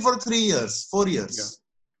doing it for 3 years, 4 years.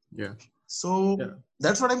 Yeah. So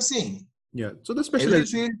that's what I'm saying. Yeah. So the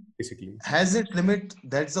specialization field basically has its limit.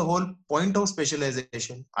 That's the whole point of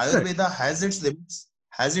specialization. Ayurveda has its limits,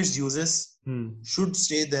 has its uses, should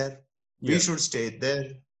stay there. We should stay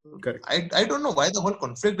there. Correct. I don't know why the whole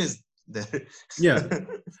conflict is there. Yeah.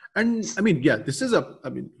 And this is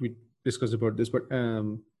we discussed about this, but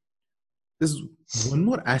there's one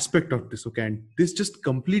more aspect of this, okay? And this just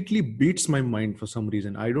completely beats my mind for some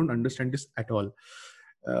reason. I don't understand this at all.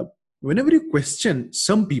 Whenever you question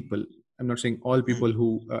some people, I'm not saying all people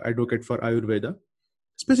who advocate for Ayurveda,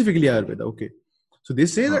 specifically Ayurveda, okay? So they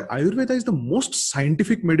say that Ayurveda is the most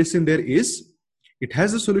scientific medicine there is. It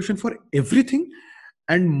has a solution for everything.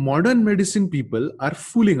 And modern medicine people are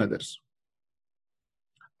fooling others.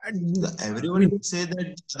 And everyone would say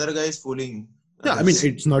that other guy is fooling. Yeah,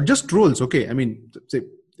 it's not just trolls, okay? Say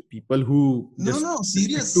people who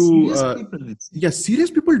serious people. Yeah,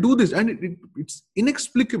 serious people do this, and it's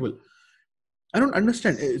inexplicable. I don't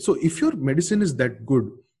understand. So if your medicine is that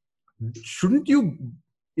good, shouldn't you,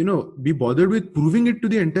 be bothered with proving it to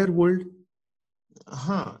the entire world?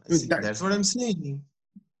 That's what I'm saying.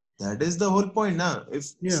 That is the whole point now.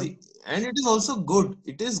 And it is also good.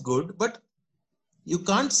 It is good, but you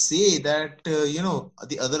can't say that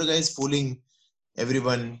the other guy is fooling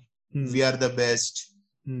everyone. We are the best.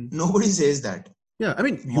 Nobody says that. Yeah,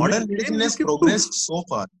 modern medicine has progressed so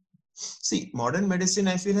far. See, modern medicine,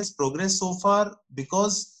 I feel, has progressed so far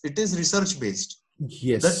because it is research based.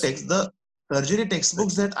 Yes. The surgery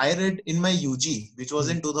textbooks that I read in my UG, which was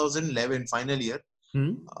in 2011 final year,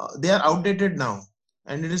 they are outdated now.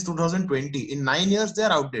 And it is 2020. In 9 years, they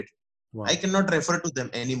are outdated. Wow. I cannot refer to them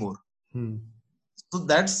anymore. So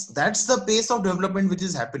that's the pace of development which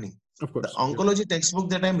is happening. Of course. The oncology textbook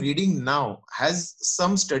that I'm reading now has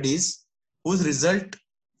some studies whose result,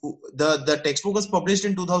 the textbook was published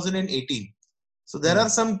in 2018. So there are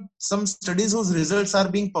some studies whose results are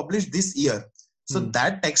being published this year. So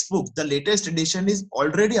that textbook, the latest edition, is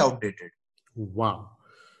already outdated. Wow.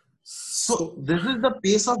 So this is the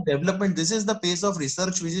pace of development. This is the pace of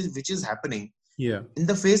research which is happening. Yeah. In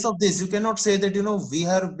the face of this, you cannot say that we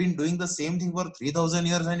have been doing the same thing for 3,000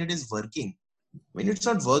 years and it is working. It's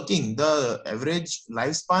not working. The average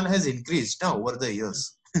lifespan has increased now over the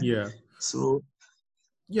years. Yeah. So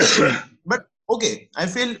yeah. But okay, I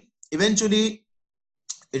feel eventually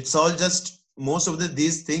it's all just most of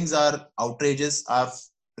these things are outrageous, are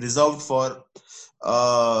reserved for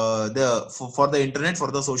the internet,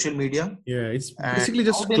 for the social media. Yeah, it's basically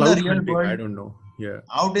just cloud hunting. I don't know. Yeah.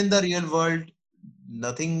 Out in the real world,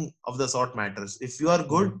 nothing of the sort matters. If you are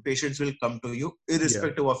good, patients will come to you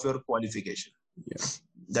irrespective of your qualification. Yeah.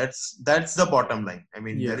 That's the bottom line.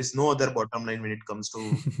 There is no other bottom line when it comes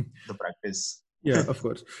to the practice. Yeah, of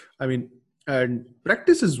course. And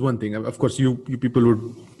practice is one thing. Of course, you people would,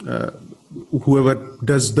 whoever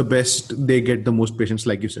does the best, they get the most patients,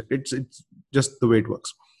 like you said. It's just the way it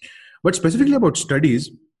works. But specifically about studies,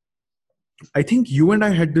 I think you and I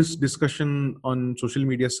had this discussion on social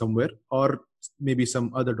media somewhere, or maybe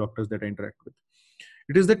some other doctors that I interact with.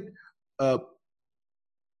 It is that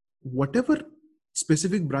whatever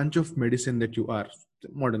specific branch of medicine that you are,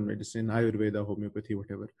 modern medicine, Ayurveda, homeopathy,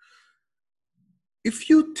 whatever, if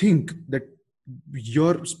you think that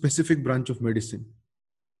your specific branch of medicine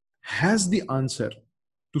has the answer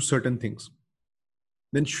to certain things,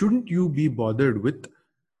 then shouldn't you be bothered with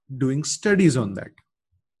doing studies on that,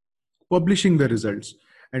 publishing the results,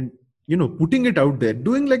 and putting it out there,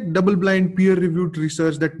 doing like double blind peer reviewed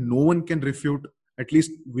research that no one can refute, at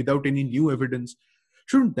least without any new evidence?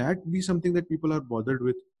 Shouldn't that be something that people are bothered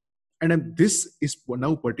with? And this is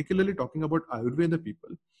now particularly talking about Ayurveda people.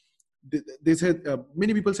 They said,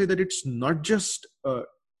 many people say that it's not just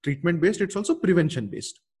treatment based, it's also prevention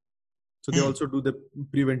based. So they also do the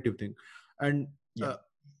preventive thing. And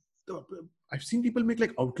I've seen people make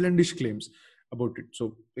like outlandish claims about it.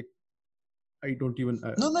 So like, I don't even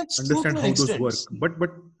understand how those work.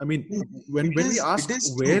 But I mean, when we ask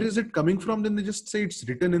where is it coming from, then they just say it's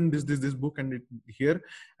written in this book and here,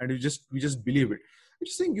 and we just believe it. I'm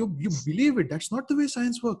just saying, you believe it. That's not the way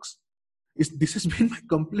science works. This has been my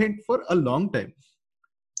complaint for a long time.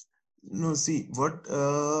 No, see, what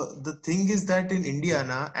the thing is that in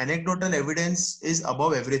India, anecdotal evidence is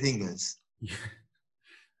above everything else.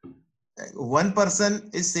 One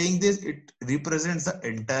person is saying this, it represents the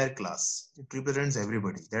entire class. It represents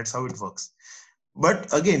everybody. That's how it works.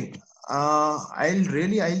 But again, I'll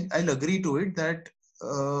agree to it that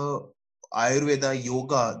Ayurveda,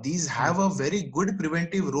 yoga, these have a very good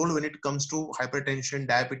preventive role when it comes to hypertension,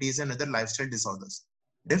 diabetes, and other lifestyle disorders.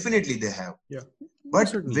 Definitely they have. Yeah.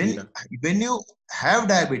 But when you have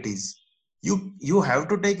diabetes, you have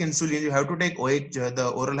to take insulin, you have to take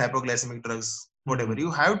the oral hypoglycemic drugs, whatever. You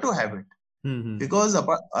have to have it. Because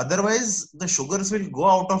otherwise the sugars will go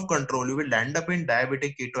out of control. You will end up in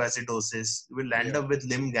diabetic ketoacidosis. You will end up with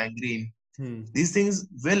limb gangrene. These things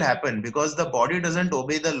will happen because the body doesn't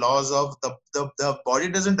obey the laws of the body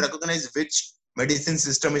doesn't recognize which medicine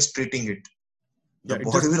system is treating it. The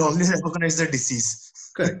body will only recognize the disease.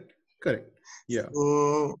 Correct. Yeah.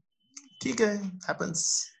 So,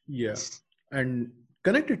 happens. Yeah. And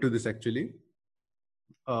connected to this, actually,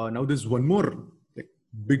 now there's one more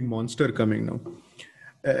big monster coming now.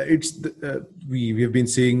 We have been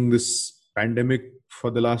seeing this pandemic for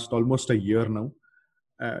the last almost a year now.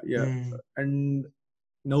 And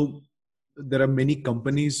now there are many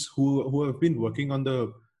companies who have been working on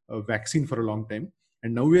the vaccine for a long time,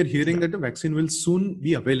 and now we are hearing that the vaccine will soon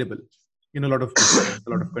be available in a lot of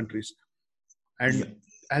countries. And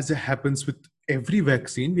as it happens with every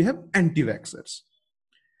vaccine, we have anti-vaxxers.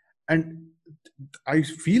 And I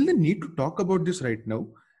feel the need to talk about this right now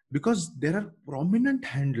because there are prominent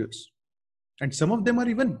handlers, and some of them are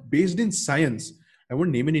even based in science. I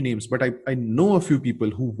won't name any names, but I know a few people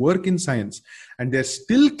who work in science, and they're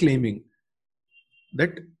still claiming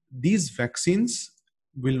that these vaccines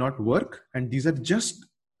will not work, and these are just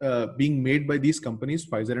being made by these companies,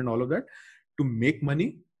 Pfizer and all of that, to make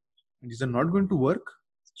money, and these are not going to work,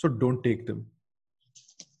 so don't take them.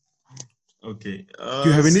 Okay. Do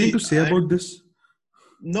you have anything to say about this?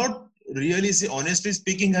 Not really. See, honestly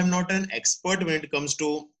speaking, I'm not an expert when it comes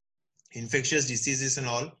to infectious diseases and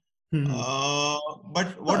all.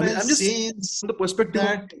 But what I'm just saying is from the perspective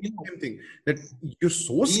that same thing, that you're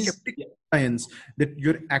so skeptical of science that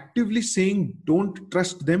you're actively saying don't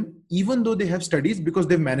trust them, even though they have studies, because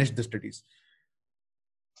they've managed the studies.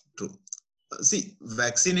 True. See,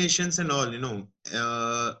 vaccinations and all,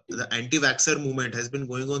 the anti-vaxxer movement has been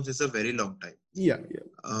going on since a very long time. Yeah.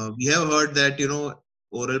 We have heard that,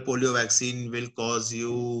 oral polio vaccine will cause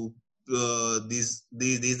you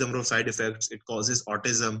these number of side effects. It causes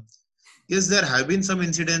autism. Yes, there have been some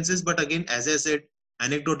incidences, but again, as I said,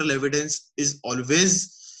 anecdotal evidence is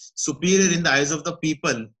always superior in the eyes of the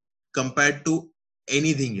people compared to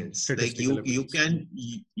anything else. Like you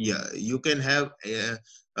can have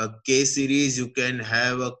a case series, you can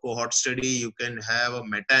have a cohort study, you can have a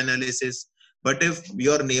meta-analysis. But if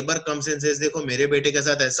your neighbor comes and says, "Dekho, mere bete ke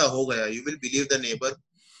saath aisa ho gaya," you will believe the neighbor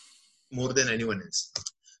more than anyone else.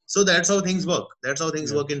 So that's how things work. That's how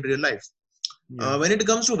things work in real life. When it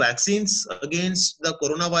comes to vaccines against the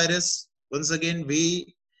coronavirus, once again,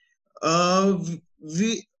 we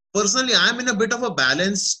personally, I'm in a bit of a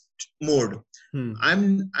balanced mode.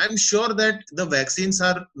 I'm sure that the vaccines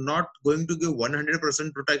are not going to give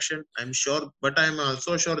 100% protection. I'm sure, but I'm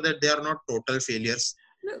also sure that they are not total failures.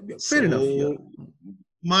 Fair enough. Yeah.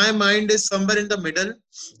 My mind is somewhere in the middle,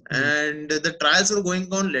 and the trials are going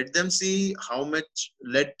on. Let them see how much.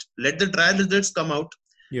 Let the trial results come out.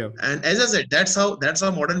 Yeah. And as I said, that's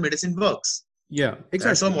how modern medicine works. Yeah, exactly.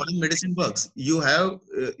 That's how modern medicine works. You have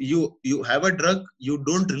you have a drug. You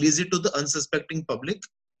don't release it to the unsuspecting public.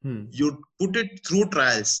 You put it through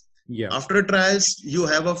trials. Yeah. After trials, you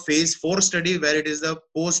have a phase 4 study where it is the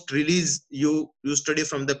post-release you study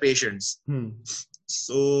from the patients.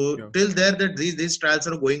 So Yeah. till there that these trials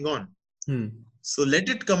are going on. So let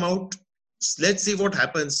it come out. Let's see what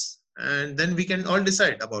happens, and then we can all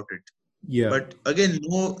decide about it. Yeah. But again,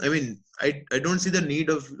 no, I mean, I don't see the need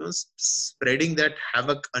of spreading that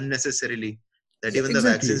havoc unnecessarily. That even the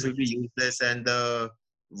vaccines will be useless and the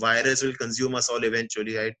virus will consume us all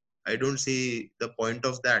eventually. I don't see the point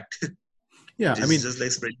of that. Yeah. It's I mean, just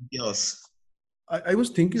like spreading chaos. I was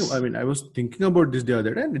thinking about this the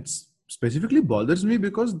other day, and it's specifically bothers me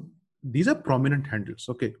because these are prominent handles.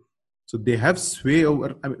 Okay. So they have sway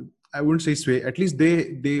over, I mean, I wouldn't say sway, at least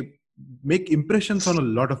they make impressions on a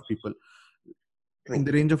lot of people in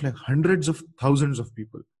the range of like hundreds of thousands of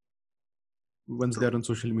people once they're on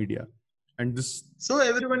social media. And so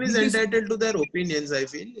everyone is entitled to their opinions, I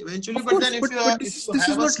feel, eventually. Of course, but then this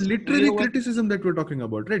is not literary criticism that we're talking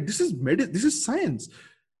about, right? This is science.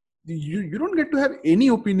 You don't get to have any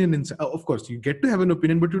opinion in. Of course, you get to have an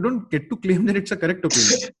opinion, but you don't get to claim that it's a correct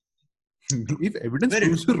opinion. If evidence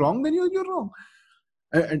proves you wrong, then you're wrong.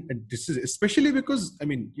 And this is especially because, I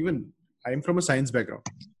mean, even I'm from a science background,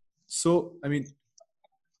 so I mean,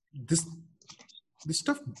 this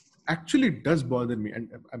stuff actually does bother me. And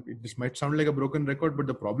this might sound like a broken record, but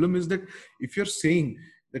the problem is that if you're saying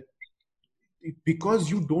that because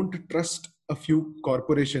you don't trust a few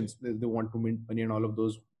corporations, they want to mint money and all of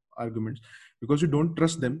those arguments, because you don't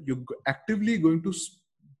trust them, you're actively going to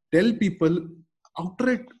tell people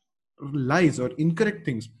outright lies or incorrect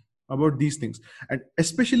things about these things. And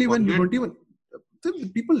especially when you don't even,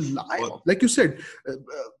 people lie. Like you said,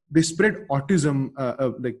 they spread autism,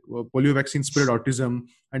 polio vaccine spread autism.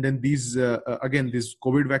 And then these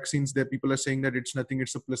COVID vaccines, that people are saying that it's nothing,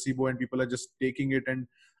 it's a placebo, and people are just taking it. And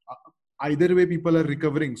either way, people are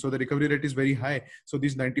recovering. So the recovery rate is very high. So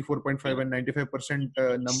these 94.5 and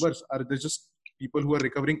 95% numbers are just people who are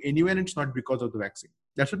recovering anyway, and it's not because of the vaccine.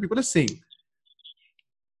 That's what people are saying.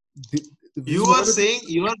 You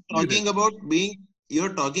are talking about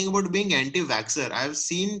being anti-vaxxer. I've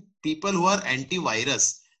seen people who are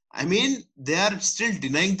anti-virus. I mean, they are still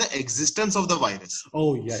denying the existence of the virus.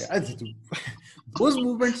 Oh yeah. Those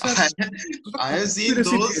movements are. I have seen those.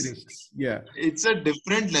 Theorists. Yeah, it's a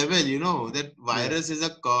different level. That virus is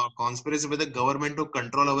a conspiracy by the government to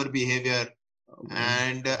control our behavior.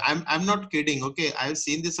 And I'm not kidding. Okay, I've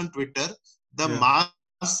seen this on Twitter. The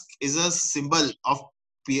mask is a symbol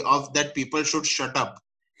of that people should shut up.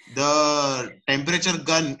 The temperature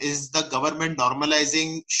gun is the government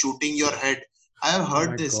normalizing shooting your head. I have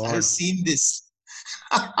heard this. God. I have seen this.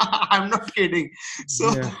 I'm not kidding.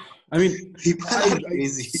 So I mean, I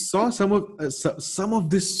saw some of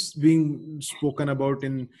this being spoken about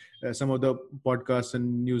in some of the podcasts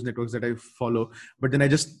and news networks that I follow, but then I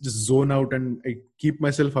just zone out and I keep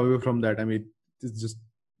myself away from that. I mean, it just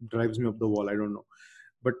drives me up the wall. I don't know,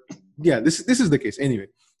 but yeah, this is the case anyway.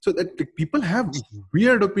 So that people have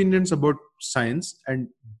weird opinions about science, and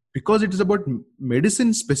because it is about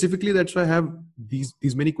medicine specifically, that's why I have these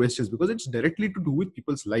many questions, because it's directly to do with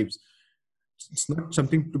people's lives. It's not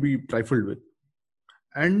something to be trifled with.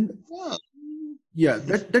 And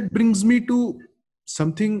that brings me to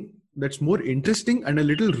something that's more interesting and a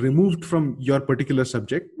little removed from your particular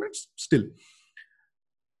subject, but still.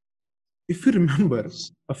 If you remember,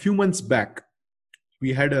 a few months back,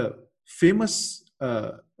 we had a famous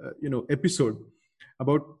episode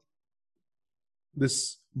about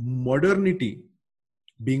this modernity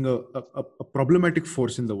being a problematic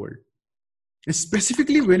force in the world,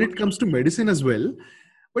 specifically when it comes to medicine as well,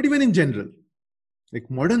 but even in general. Like,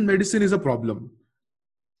 modern medicine is a problem.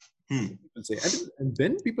 People say, and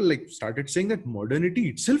then people started saying that modernity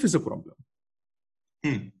itself is a problem.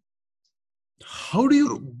 How do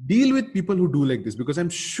you deal with people who do like this? Because I'm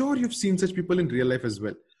sure you've seen such people in real life as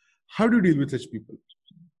well. How do you deal with such people?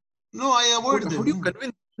 No, I avoid them. How do you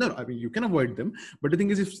convince? No, I mean, you can avoid them. But the thing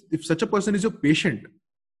is, if such a person is your patient,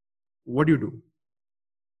 what do you do?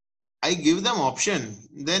 I give them option.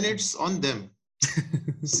 Then it's on them.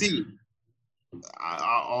 See,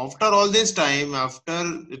 after all this time, after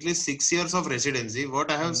at least 6 years of residency, what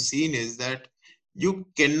I have seen is that you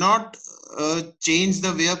cannot change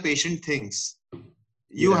the way a patient thinks.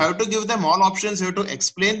 You have to give them all options. You have to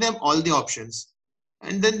explain them all the options.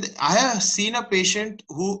 And then I have seen a patient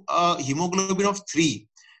who hemoglobin of 3.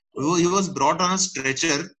 He was brought on a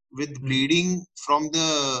stretcher with bleeding from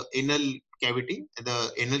the anal cavity,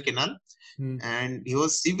 the anal canal. And he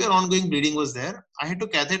was severe ongoing bleeding was there. I had to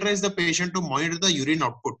catheterize the patient to monitor the urine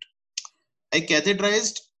output. I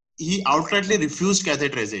catheterized. He outrightly refused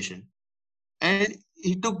catheterization. And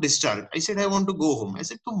he took discharge. I said, I want to go home. I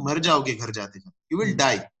said, तुम मर जाओगे घर जाते जाते. You will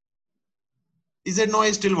die. He said, no,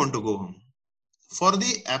 I still want to go home. For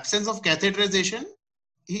the absence of catheterization,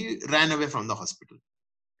 he ran away from the hospital.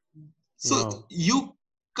 So Wow. you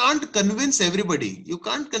can't convince everybody. You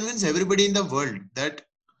can't convince everybody in the world that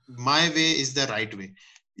my way is the right way.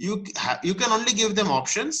 You can only give them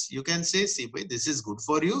options. You can say, see, boy, this is good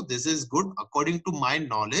for you. This is good according to my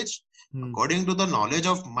knowledge, according to the knowledge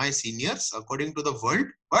of my seniors, according to the world.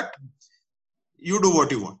 But you do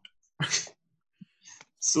what you want.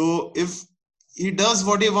 So if he does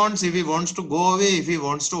what he wants, if he wants to go away, if he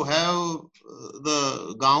wants to have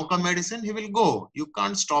the gaon ka medicine, he will go. You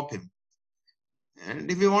can't stop him. And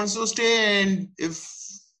if he wants to stay, and if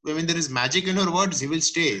there is magic in your words, he will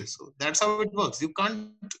stay. So that's how it works. You can't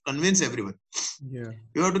convince everyone. Yeah.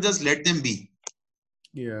 You have to just let them be.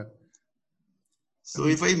 Yeah. So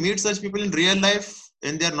if I meet such people in real life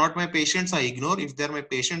and they are not my patients, I ignore. If they are my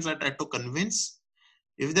patients, I try to convince.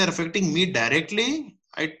 If they are affecting me directly,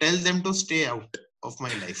 I tell them to stay out of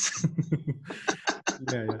my life.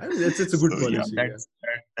 Yeah. I mean, that's a good policy.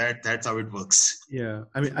 That's how it works. Yeah.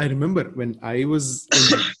 I mean, I remember when I was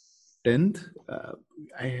in 10th,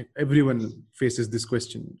 everyone faces this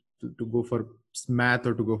question to go for math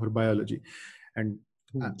or to go for biology. And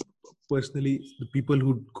personally, the people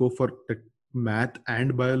who go for the math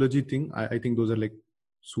and biology thing, I think those are like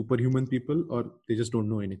superhuman people, or they just don't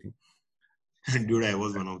know anything. Dude, I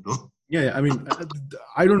was one of those. Yeah. I mean,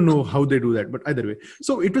 I don't know how they do that, but either way.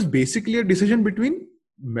 So it was basically a decision between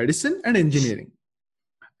medicine and engineering.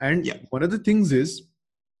 And one of the things is,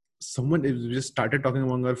 we just started talking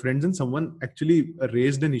among our friends, and someone actually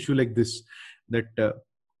raised an issue like this, that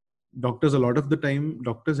doctors, a lot of the time,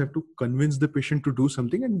 doctors have to convince the patient to do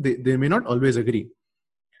something, and they may not always agree.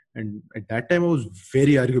 And at that time, I was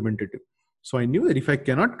very argumentative. So I knew that if I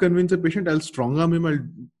cannot convince a patient, I'll strong arm him.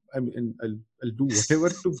 I'll do whatever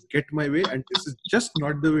to get my way, and this is just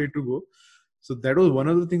not the way to go. So that was one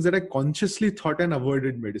of the things that I consciously thought and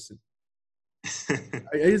avoided medicine.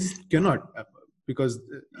 I just cannot, because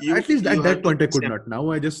at least at that point I could not.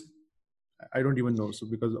 Now I don't even know. So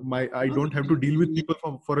because I don't have to deal with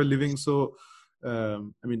people for a living. So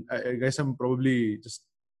I guess I'm probably just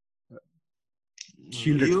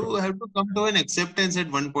shielded. You have to come to an acceptance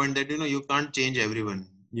at one point that you can't change everyone.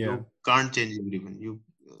 Yeah. You can't change everyone.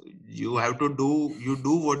 You have to do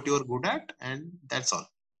what you're good at, and that's all.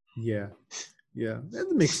 Yeah,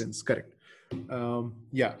 that makes sense. Correct.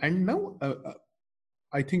 And now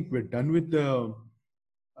I think we're done with the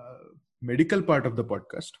medical part of the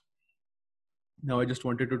podcast. Now I just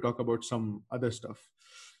wanted to talk about some other stuff,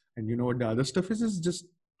 and you know what the other stuff is just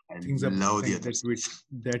things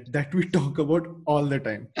that we talk about all the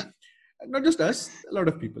time. Not just us, a lot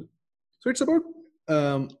of people. So it's about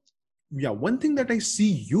one thing that I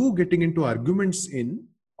see you getting into arguments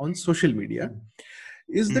on social media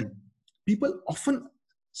is that people often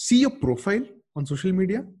see your profile on social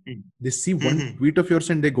media. They see one tweet of yours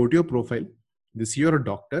and they go to your profile. They see you're a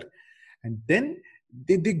doctor, and then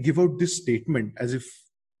they give out this statement as if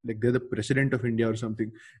like they're the president of India or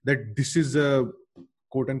something, that this is a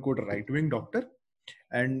quote unquote right-wing doctor,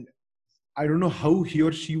 and I don't know how he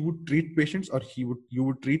or she would treat patients, or you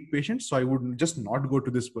would treat patients, so I would just not go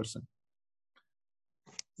to this person.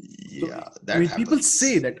 Yeah, so, people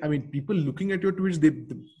say that. People looking at your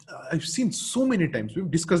tweets, I've seen so many times, we've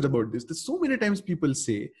discussed about this. There's so many times people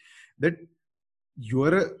say that you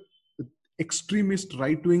are a extremist,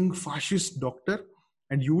 right-wing, fascist doctor,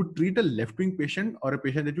 and you would treat a left-wing patient or a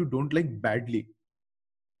patient that you don't like badly.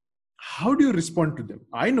 How do you respond to them?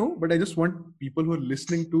 I know, but I just want people who are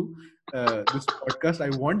listening to this podcast, I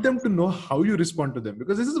want them to know how you respond to them,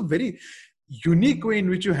 because this is a very unique way in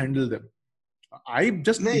which you handle them. I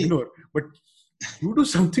just ignore, but you do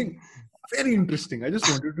something very interesting. I just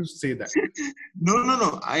wanted to say that.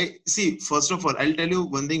 No. I see. First of all, I'll tell you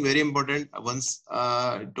one thing very important. Once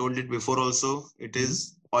told it before also. It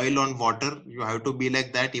is oil on water. You have to be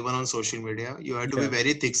like that even on social media. You have to be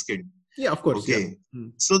very thick-skinned. Yeah, of course. Okay. Yeah.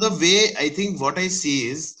 So the way I think what I see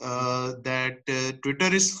is that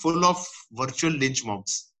Twitter is full of virtual lynch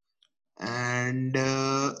mobs, and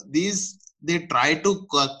they try to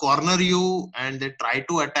corner you and they try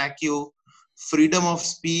to attack you. Freedom of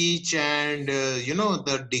speech and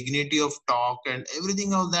the dignity of talk and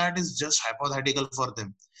everything of that is just hypothetical for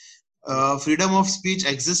them. Freedom of speech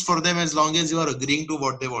exists for them as long as you are agreeing to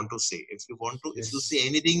what they want to say. If you say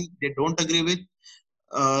anything they don't agree with,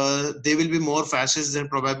 they will be more fascist than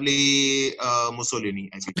probably Mussolini,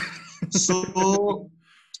 I think. So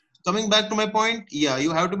coming back to my point, yeah,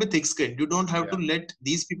 you have to be thick-skinned. You don't have to let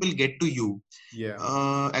these people get to you. Yeah.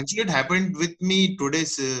 Actually, it happened with me today,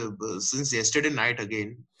 since yesterday night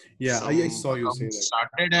again. Yeah, I Some saw you say account that.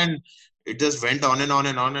 started and it just went on and on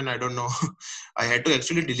and on, and I don't know. I had to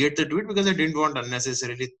actually delete the tweet because I didn't want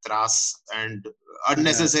unnecessarily thras and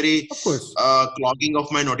unnecessary Of course. clogging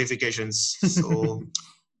of my notifications. So,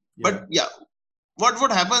 Yeah. but yeah,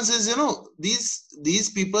 what happens is, these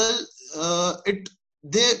people,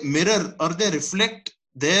 they mirror or they reflect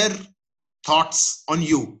their thoughts on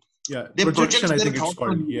you. Yeah. They Projection, project I their think it's thoughts on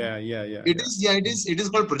called. you. Yeah. It is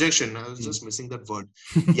called projection. I was just missing that word.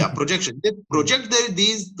 Yeah, projection. They project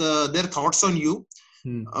their thoughts on you.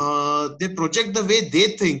 They project the way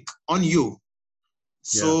they think on you.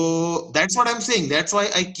 So that's what I'm saying. That's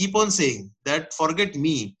why I keep on saying that forget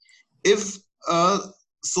me. If a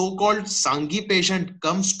so-called Sanghi patient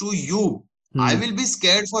comes to you, I will be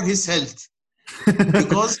scared for his health,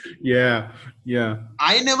 because yeah.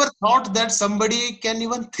 I never thought that somebody can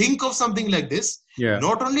even think of something like this. Yeah.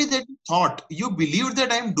 Not only that you thought, you believed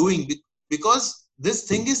that I'm doing, because this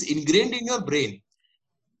thing is ingrained in your brain.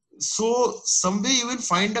 So some way you will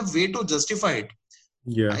find a way to justify it.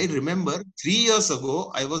 Yeah. I remember 3 years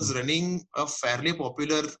ago, I was running a fairly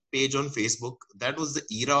popular page on Facebook. That was the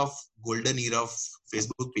golden era of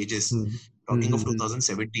Facebook pages, talking of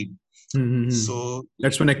 2017. So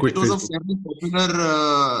that's when I quit it was Facebook. a fairly popular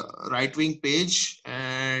right-wing page,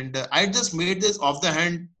 and I just made this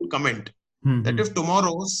off-the-hand comment that if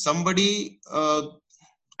tomorrow somebody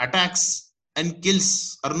attacks and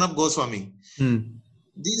kills Arnab Goswami,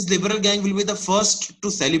 these liberal gang will be the first to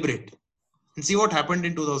celebrate. And see what happened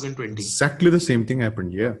in 2020. Exactly the same thing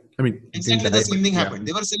happened. Yeah. I mean, exactly the same thing happened.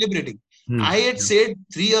 They were celebrating. I had said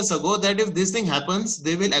 3 years ago that if this thing happens,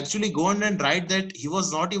 they will actually go on and write that he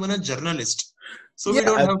was not even a journalist. So we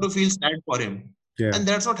don't have to feel sad for him. Yeah. And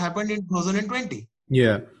that's what happened in 2020.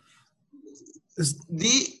 Yeah.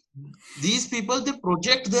 These people, they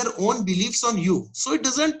project their own beliefs on you. So it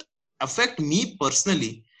doesn't affect me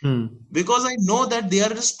personally, because I know that they are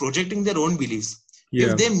just projecting their own beliefs.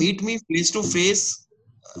 If they meet me face to face,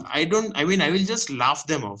 I will just laugh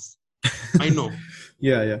them off. I know.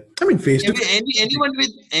 Yeah. I mean, face to face. Anyone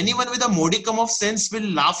with a modicum of sense will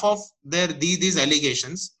laugh off these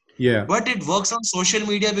allegations. Yeah. But it works on social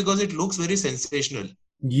media because it looks very sensational.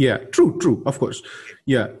 Yeah. True. Of course.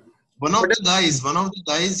 Yeah. One of the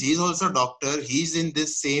guys, he's also a doctor. He's in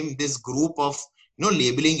this group of,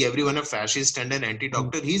 labeling everyone a fascist and an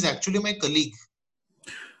anti-doctor. He's actually my colleague.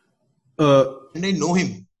 And I know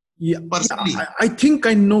him. Yeah, personally. I think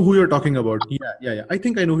I know who you're talking about. Yeah. I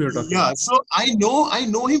think I know who you're talking about. Yeah, so I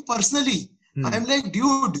know him personally. I'm like,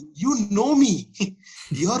 dude, you know me.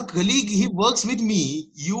 Your colleague, he works with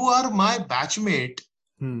me. You are my batchmate.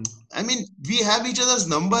 I mean, we have each other's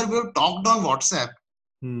number. We've talked on WhatsApp.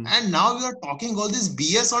 And now we are talking all this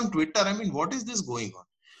BS on Twitter. I mean, what is this going on?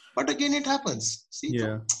 But again, it happens. See,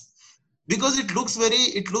 because it looks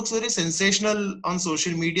very sensational on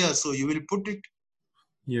social media. So you will put it.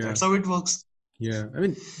 Yeah. That's how it works. Yeah. I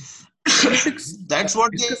mean, politics. That's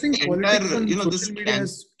what discussing politics on social media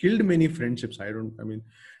has killed many friendships. I don't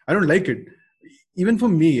like it. Even for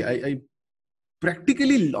me, I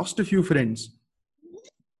practically lost a few friends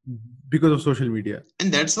because of social media.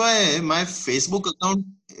 And that's why my Facebook account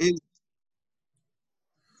is.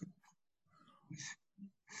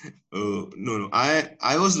 No.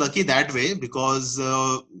 I was lucky that way because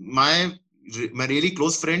my really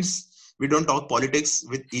close friends, we don't talk politics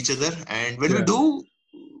with each other, and when we do,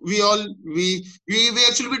 we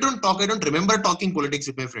don't talk. I don't remember talking politics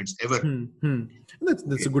with my friends ever.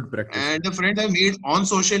 That's a good practice. And the friends I made on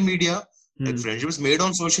social media, like friendships made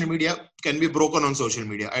on social media, can be broken on social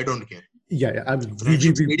media. I don't care. Yeah. I mean,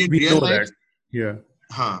 friendships made in real life. That. Yeah.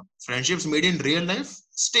 Friendships made in real life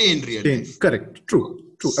stay in real life. Correct. True.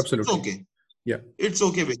 Absolutely. It's okay. Yeah. It's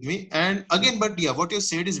okay with me. And again, but yeah, what you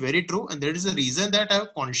said is very true. And there is a reason that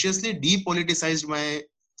I've consciously depoliticized my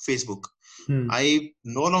Facebook. I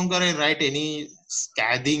no longer write any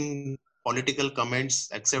scathing political comments,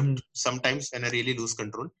 except sometimes when I really lose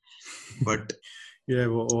control. But yeah,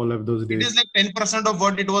 all of those days. It is like 10% of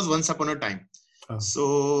what it was once upon a time.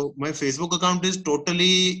 So my Facebook account is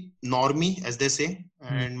totally normie, as they say,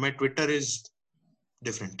 and my Twitter is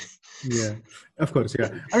different. Yeah, of course. Yeah.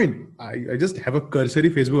 I mean, I just have a cursory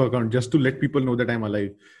Facebook account just to let people know that I'm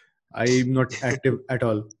alive. I'm not active at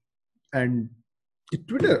all. And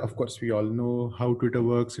Twitter, of course, we all know how Twitter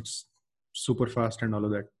works. It's super fast and all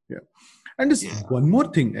of that. Yeah. And one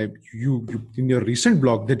more thing, you in your recent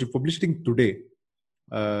blog that you're publishing today,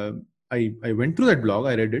 I went through that blog.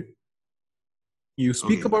 I read it. You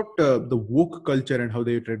speak Okay. about the woke culture and how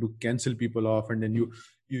they try to cancel people off, and then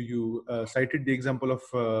you cited the example of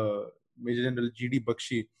Major General G.D.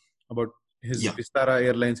 Bakshi about his Yeah. Vistara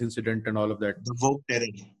Airlines incident and all of that. The woke terror.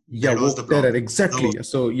 Yeah, That was the woke terror, blog. exactly.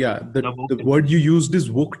 So yeah, The woke the terror. word you used is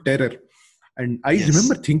woke terror, and I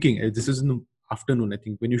remember Yes. thinking, this is in the afternoon, I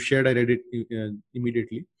think, when you shared, I read it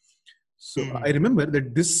immediately. So Mhm. I remember that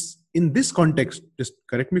in this context, just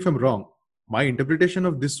correct me if I'm wrong, my interpretation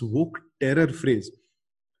of this woke terror phrase,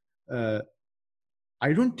 uh, I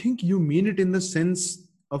don't think you mean it in the sense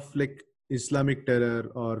of like Islamic terror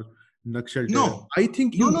or Nakshal terror. No. I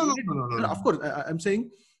think No, you no, mean no, it. no, no, no, No, no. of course, I'm saying,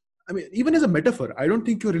 I mean, even as a metaphor, I don't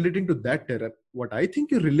think you're relating to that terror. What I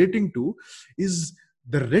think you're relating to is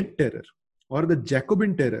the Red Terror or the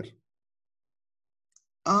Jacobin terror,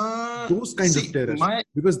 those kinds of See, terrors.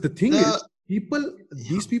 Because the thing is, yeah.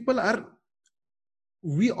 these people are,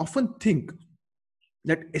 we often think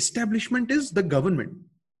that establishment is the government,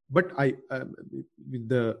 but I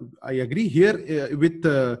agree here with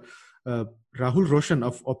Rahul Roshan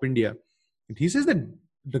of India. And he says that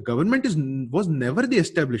the government was never the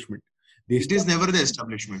establishment. The It is never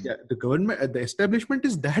establishment, the establishment. yeah, the establishment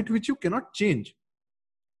is that which you cannot change.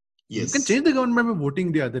 You can Yes. change the government by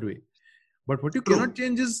voting the other way, but what you cannot True.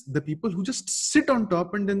 change is the people who just sit on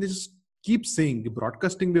top and then they just keep saying,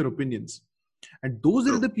 broadcasting their opinions. And those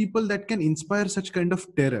are True. the people that can inspire such kind of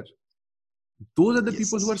terror. Those are the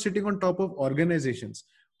people who are Yes. sitting on top of organizations,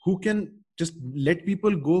 who can just let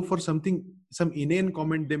people go for something, some inane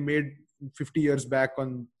comment they made 50 years back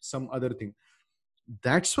on some other thing.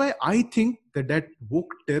 That's why I think that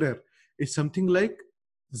woke terror is something like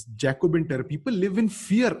Jacobin terror. People live in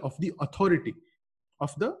fear of the authority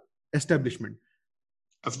of the establishment.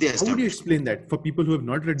 Of the How would you establishment. explain that for people who have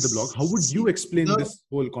not read the blog? How would you See, explain the this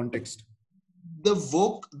whole context?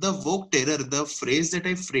 woke terror, the phrase that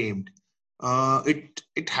I framed,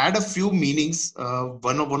 it had a few meanings.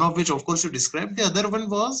 One of which, of course, you described. The other one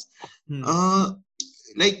was Hmm. uh,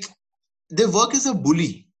 like they work as a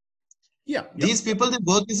bully. Yeah. Yep. These people, they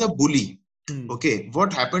work as a bully. Hmm. Okay,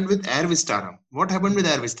 what happened with Air Vistara? What happened with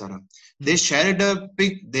Air Vistara? Hmm. They shared a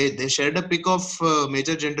pic. They shared a pic of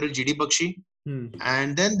Major General G.D. Bakshi, Hmm.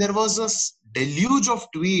 and then there was a deluge of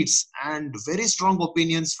tweets and very strong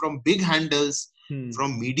opinions from big handles, Hmm.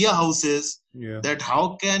 from media houses, Yeah. that how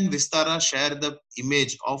can Vistara share the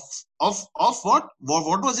image of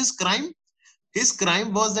what was his crime? His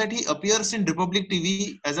crime was that he appears in Republic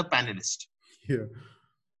TV as a panelist. Yeah.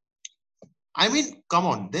 I mean, come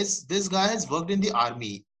on, this guy has worked in the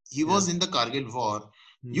army. He Yeah. was in the Kargil war.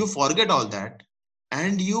 Hmm. You forget all that,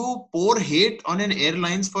 and you pour hate on an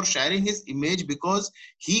airlines for sharing his image because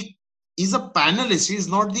he is a panelist. He's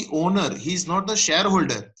not the owner. He's not the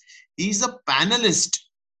shareholder. He's a panelist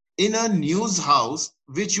in a news house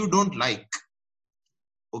which you don't like.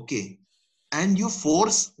 Okay, and you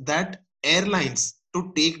force that airlines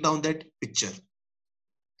to take down that picture,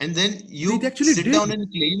 and then They you actually sit down did.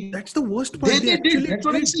 and claim. That's the worst They, part. They they did. actually That's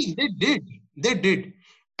what I'm did. saying. They did. They did.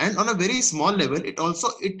 And on a very small level,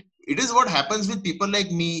 it is what happens with people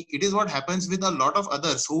like me. It is what happens with a lot of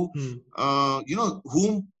others who, Hmm.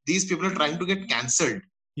 whom these people are trying to get cancelled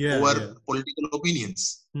Yeah. over Yeah. political opinions.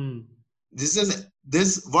 Hmm.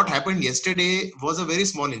 This what happened yesterday was a very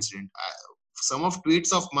small incident. Some of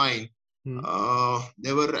tweets of mine, Hmm.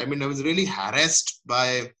 they were. I mean, I was really harassed by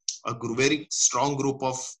a very strong group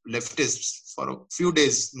of leftists for a few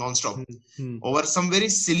days non-stop Hmm. Hmm. over some very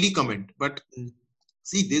silly comment. But Hmm.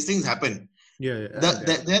 see, these things happen. Yeah. Yeah. And,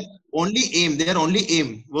 Their only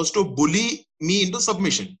aim was to bully me into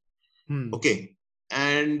submission. hmm. Okay,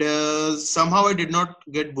 and somehow I did not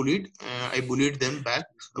get bullied. I bullied them back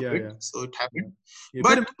a Yeah. bit, Yeah. so it Yeah. happened. If I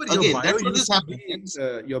But remember, again, that's what just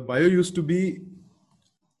happened. your bio used to be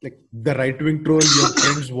like the right wing troll your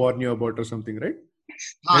friends warn you about or something, right?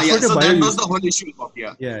 That's Yeah. what your So bio that was used the to be. whole issue of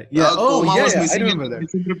Yeah. Yeah. Oh, Coma yeah. was Yeah. I missing and remember they that.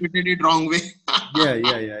 misinterpreted it wrong way. Yeah.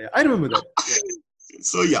 Yeah. Yeah. Yeah. I remember that. Yeah.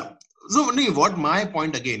 So yeah. So what my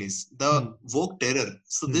point again is the Hmm. woke terror.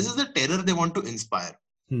 So this is Hmm. the terror they want to inspire.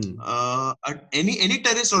 Hmm. Any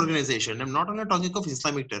terrorist organization. I'm not only talking of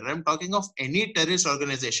Islamic terror. I'm talking of any terrorist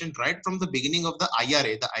organization right from the beginning of the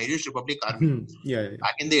IRA, the Irish Republic Army, Hmm. Yeah. Yeah.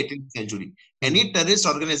 back in the 18th century. Hmm. Any terrorist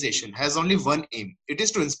organization has only one aim. It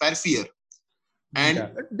is to inspire fear. Yeah. And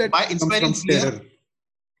by That comes inspiring from fear,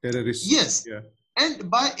 terrorists. yes, Yeah. and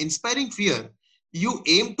by inspiring fear, you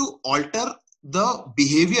aim to alter the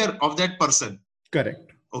behavior of that person.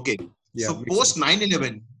 Correct. Okay. Yeah. So Makes post sense.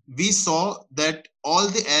 9/11, we saw that all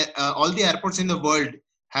the airports in the world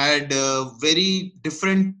had very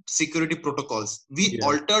different security protocols. We Yeah.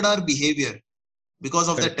 altered our behavior because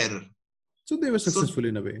of the Correct. terror. So they were So successful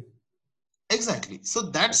in a way. Exactly. So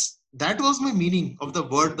that was my meaning of the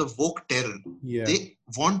word, the woke terror. Yeah. They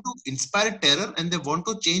want to inspire terror and they want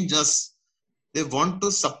to change us. They want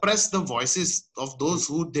to suppress the voices of those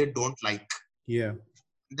who they don't like. Yeah.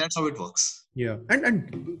 That's how it works. Yeah.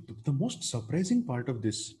 And the most surprising part of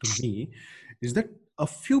this to me is that a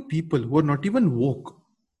few people who are not even woke.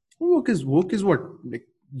 Woke is what? Like,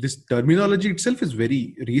 this terminology itself is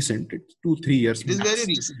very recent. It's 2-3 years It is very max.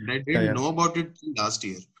 recent. I Yeah, didn't yeah. know about it last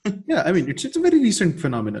year. Yeah, I mean, it's a very recent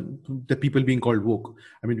phenomenon, the people being called woke.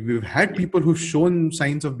 I mean, we've had people who've shown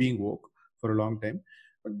signs of being woke for a long time,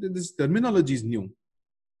 but this terminology is new.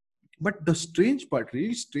 But the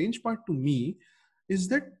really strange part to me is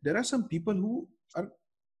that there are some people who are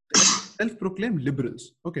self-proclaimed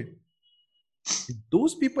liberals. Okay,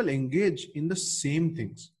 those people engage in the same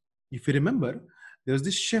things. If you remember, there was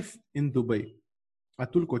this chef in Dubai,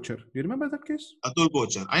 Atul Kochhar. Do you remember that case? Atul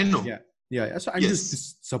Kochhar, I know. Yeah. So, and Yes.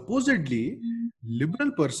 this supposedly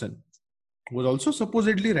liberal person was also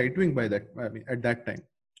supposedly right-wing by that. I mean, at that time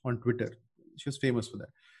on Twitter, she was famous for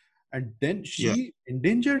that. And then she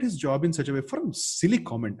endangered his job in such a way for a silly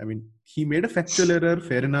comment. I mean, he made a factual error,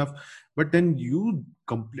 fair enough, but then you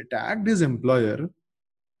tagged his employer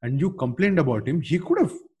and you complained about him. He could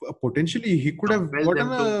have Compel gotten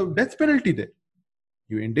them a to- death penalty there.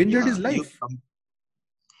 You endangered his life.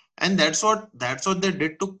 And that's what they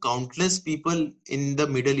did to countless people in the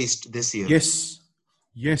Middle East this year. Yes.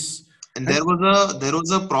 And there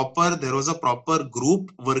was a proper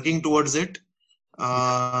group working towards it.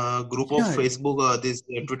 Group of Facebook, these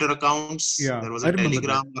Twitter accounts. Yeah, There was I a remember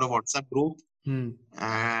Telegram or a WhatsApp group,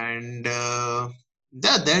 and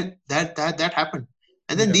that happened.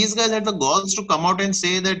 And then these guys had the balls to come out and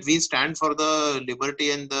say that we stand for the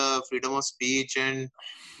liberty and the freedom of speech and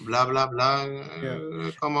blah blah blah.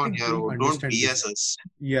 Come on, here, don't BS us.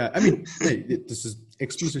 Yeah, I mean, this is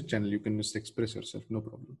explicit channel. You can just express yourself, no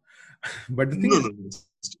problem. But the thing is,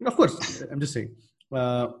 of course, I'm just saying,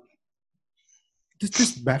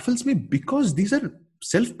 this baffles me because these are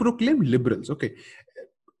self-proclaimed liberals. Okay,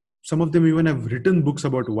 some of them even have written books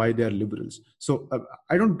about why they are liberals. So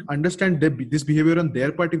I don't understand this behavior on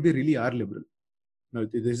their part if they really are liberal. Now,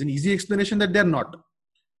 there's an easy explanation that they're not.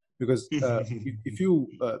 Because if you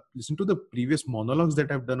listen to the previous monologues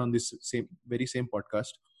that I've done on this very same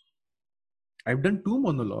podcast, I've done 2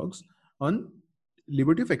 monologues on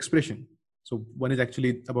liberty of expression. So one is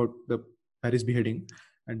actually about the Paris beheading,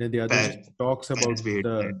 and then the other talks about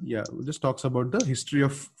the history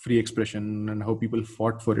of free expression and how people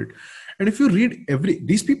fought for it. And if you read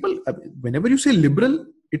these people, whenever you say liberal,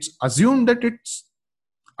 it's assumed that it's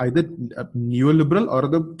either neoliberal or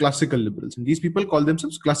the classical liberals, and these people call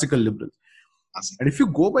themselves classical liberals. And if you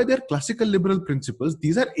go by their classical liberal principles,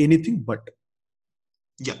 these are anything but.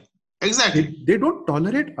 Yeah, exactly. They don't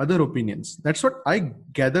tolerate other opinions. That's what I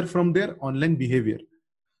gather from their online behavior.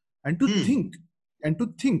 And to think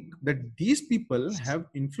that these people have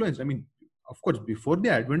influence. I mean, of course, before the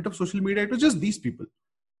advent of social media, it was just these people.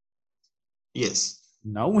 Yes.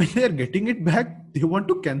 Now when they are getting it back, they want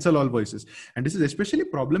to cancel all voices. And this is especially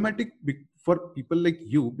problematic for people like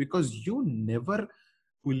you, because you never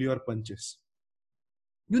pull your punches.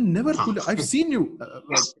 You never pull. I've seen you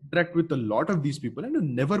interact with a lot of these people and you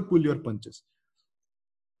never pull your punches.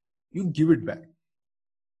 You give it back.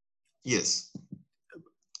 Yes.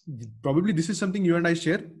 Probably this is something you and I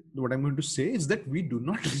share. What I'm going to say is that we do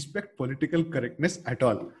not respect political correctness at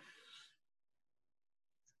all.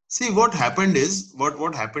 See, what happened is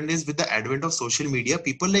with the advent of social media,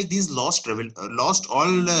 people like these lost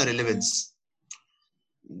all relevance.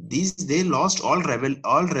 They lost all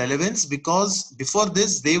relevance because before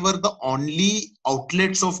this they were the only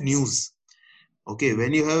outlets of news. Okay,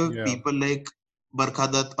 when you have people like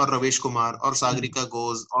Barkha Dutt or Ravesh Kumar or Sagarika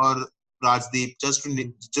Ghosh or Rajdeep,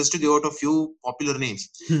 just to give out a few popular names,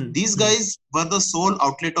 these guys were the sole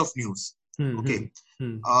outlet of news. Okay.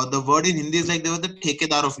 The word in Hindi is like they were the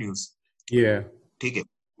thekedar of news. Yeah. Okay.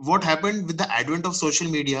 What happened with the advent of social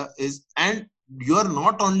media is, and you are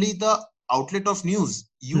not only the outlet of news,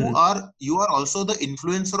 you are also the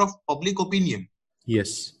influencer of public opinion.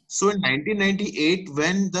 Yes. So in 1998,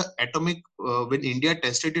 when when India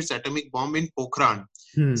tested its atomic bomb in Pokhran,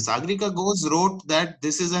 Sagarika Ghosh wrote that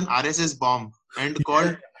this is an RSS bomb and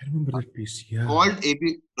called I remember that piece. Yeah. Called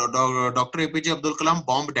Dr. APJ Abdul Kalam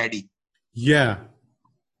Bomb Daddy. Yeah.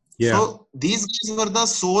 So these guys were the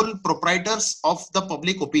sole proprietors of the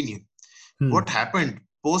public opinion. What happened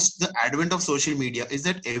post the advent of social media is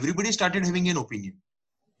that everybody started having an opinion.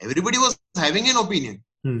 Everybody was having an opinion,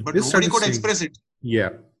 but nobody could express it. Yeah.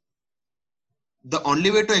 The only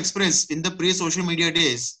way to express in the pre-social media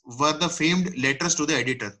days were the famed letters to the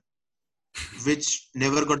editor. which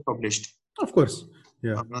never got published. Of course.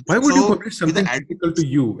 Yeah. Why would you publish with something the critical to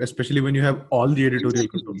you, especially when you have all the editorial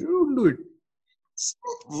control? You don't do it. So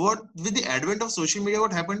with the advent of social media,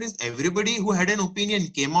 what happened is everybody who had an opinion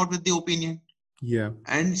came out with the opinion. Yeah.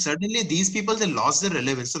 And suddenly these people, they lost their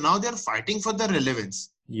relevance. So now they are fighting for their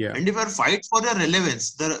relevance. Yeah. And if I fight for their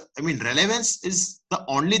relevance, relevance is the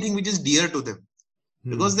only thing which is dear to them.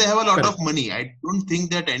 Because they have a lot of money. I don't think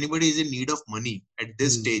that anybody is in need of money at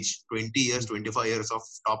this stage, 20 years, 25 years of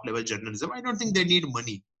top level journalism. I don't think they need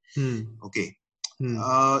money. Okay.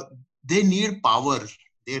 They need power.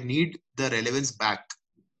 They need the relevance back.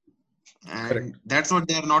 And that's what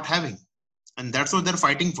they are not having. And that's what they're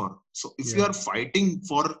fighting for. So if you are fighting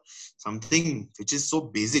for something which is so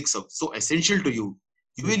basic, so essential to you,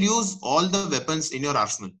 you will use all the weapons in your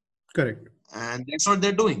arsenal. Correct. And that's what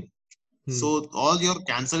they're doing. So all your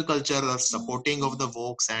cancel culture or supporting of the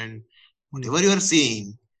Vokes and whatever you are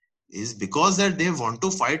seeing is because that they want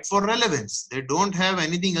to fight for relevance. They don't have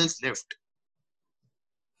anything else left.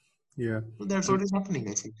 Yeah. So that's what is happening,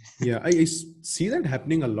 I think. Yeah, I see that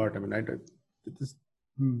happening a lot. I mean, it just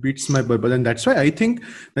beats my bubble. And that's why I think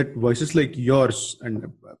that voices like yours and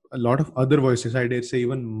a lot of other voices, I dare say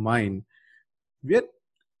even mine,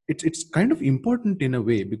 it's kind of important in a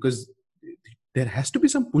way because there has to be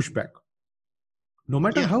some pushback. No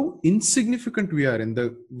matter how insignificant we are in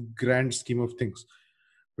the grand scheme of things,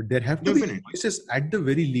 but there have to be voices at the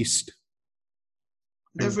very least.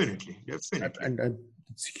 Definitely. And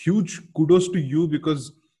it's huge kudos to you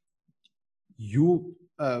because you,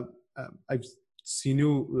 I've seen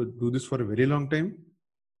you do this for a very long time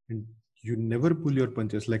and you never pull your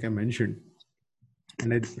punches, like I mentioned.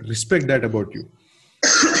 And I respect that about you.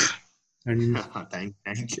 And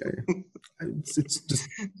thank you. It's just...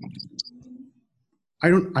 I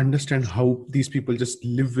don't understand how these people just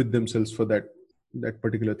live with themselves for that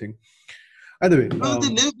particular thing. Either way. Well, they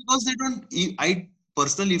live because they don't... I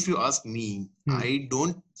personally, if you ask me, I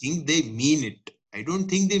don't think they mean it. I don't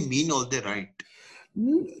think they mean all they write.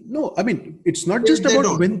 No, I mean, it's not just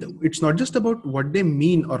about it's not just about what they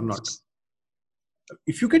mean or not.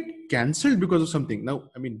 If you get cancelled because of something, now,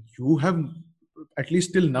 I mean, you have, at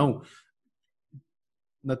least till now,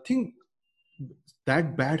 nothing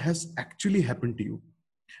that bad has actually happened to you.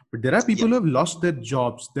 But there are people who have lost their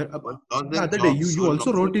jobs. The other day, you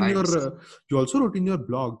also wrote in your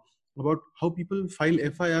blog about how people file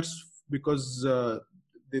FIRs because their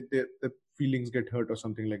feelings get hurt or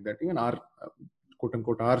something like that. Even our quote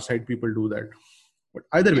unquote our side people do that. But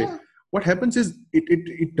either way, what happens is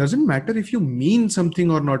it doesn't matter if you mean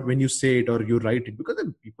something or not when you say it or you write it, because there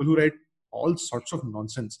are people who write all sorts of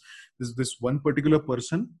nonsense. There's this one particular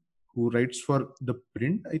person who writes for the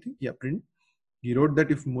Print, I think. Yeah, Print. He wrote that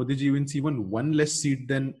if Modi ji wins even one less seat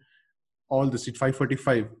than all the seat,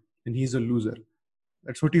 545, then he's a loser.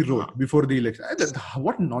 That's what he wrote before the election.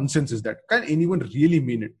 What nonsense is that? Can anyone really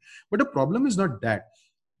mean it? But the problem is not that.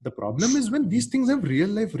 The problem is when these things have real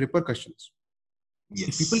life repercussions. Yes.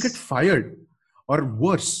 If people get fired or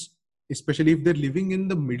worse, especially if they're living in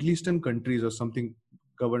the Middle Eastern countries or something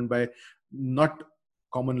governed by not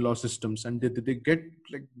common law systems, and they get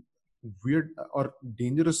like weird or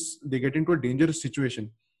dangerous, they get into a dangerous situation.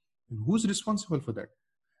 And who's responsible for that?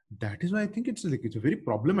 That is why I think it's very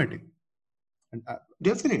problematic. And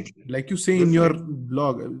definitely, like you say in your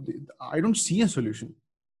blog, I don't see a solution.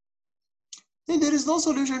 There is no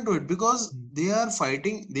solution to it because they are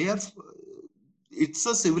fighting. It's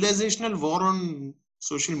a civilizational war on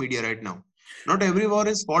social media right now. Not every war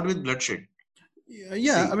is fought with bloodshed.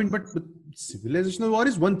 Yeah, I mean, but civilizational war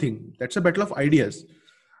is one thing. That's a battle of ideas.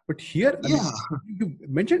 But here, I mean, you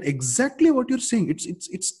mentioned exactly what you're saying.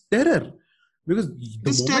 It's terror. Because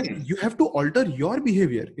the moment you have to alter your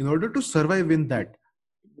behavior in order to survive in that.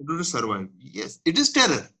 In order to survive. Yes, it is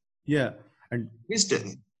terror. Yeah. And it's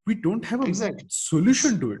terror. We don't have a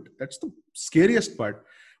solution to it. That's the scariest part.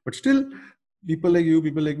 But still, people like you,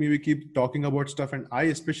 people like me, we keep talking about stuff. And I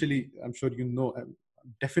especially, I'm sure you know, I'm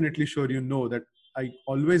definitely sure you know that I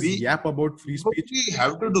always yap about free speech. What we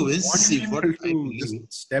have to do is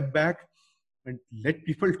just step back and let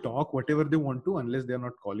people talk whatever they want to, unless they're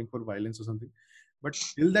not calling for violence or something. But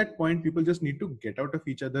till that point, people just need to get out of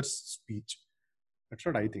each other's speech. That's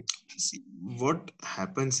what I think. See, what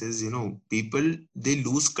happens is, people, they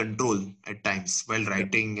lose control at times while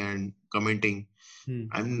writing and commenting.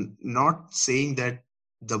 I'm not saying that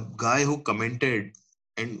the guy who commented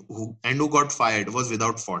and who got fired was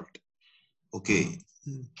without fault. Okay.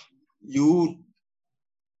 You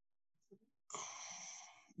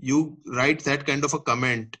write that kind of a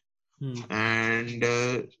comment and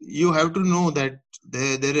you have to know that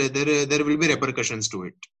there will be repercussions to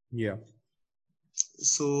it. Yeah.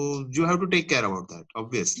 So you have to take care about that,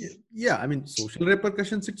 obviously. Yeah, I mean, social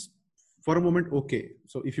repercussions, it's for a moment okay.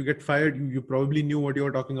 So if you get fired, you probably knew what you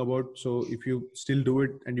were talking about. So if you still do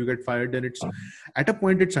it and you get fired, then it's at a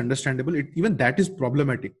point it's understandable. Even that is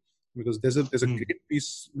problematic, because there's a Hmm. great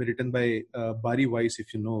piece written by Bari Weiss,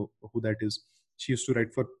 if you know who that is. She used to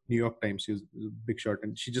write for New York Times. She's a big shot,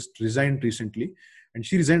 and she just resigned recently. And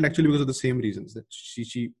she resigned actually because of the same reasons. That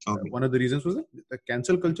she Okay. one of the reasons was that the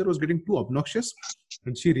cancel culture was getting too obnoxious,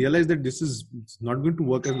 and she realized that this is not going to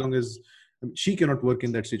work as long as, I mean, she cannot work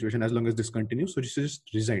in that situation as long as this continues. So she just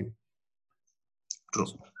resigned. True.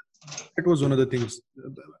 So that was one of the things,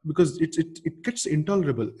 because it gets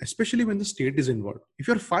intolerable, especially when the state is involved. If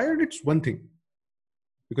you're fired, it's one thing,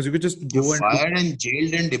 because you could just You're go and fired and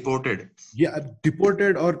jailed and deported.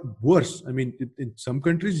 deported, or worse. I mean, in some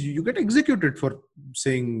countries, you get executed for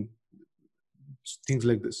saying things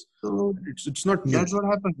like this. So It's not new. that's what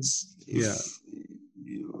happens. Yeah. If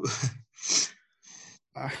you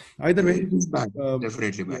Either way, it is bad.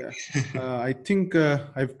 Definitely bad. yeah. I think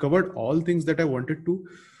I've covered all things that I wanted to.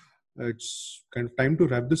 It's kind of time to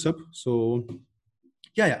wrap this up. So,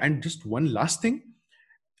 yeah. And just one last thing.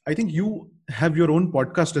 I think you have your own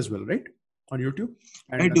podcast as well, right? On YouTube.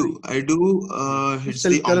 And I do. just It's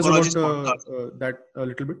the tell us about oncologist podcast. that a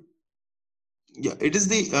little bit. Yeah, it is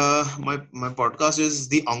the my podcast is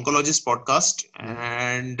the oncologist podcast,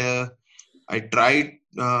 and I tried.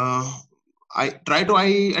 I try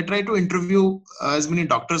to interview as many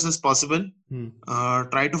doctors as possible.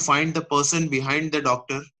 Try to find the person behind the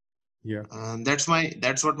doctor, Yeah. and that's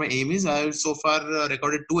what my aim is. I so far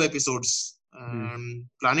recorded 2 episodes.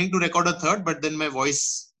 Planning to record a third, but then my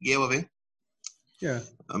voice gave away. Yeah.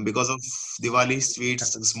 Because of Diwali, sweets,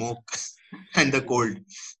 Happens. smoke, and the cold.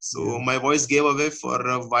 So Yeah. my voice gave away for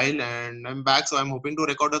a while, and I'm back. So I'm hoping to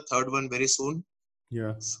record a third one very soon.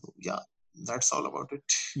 Yeah. So yeah, that's all about it.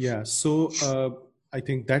 Yeah. So I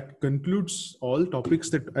think that concludes all topics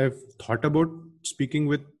that I've thought about speaking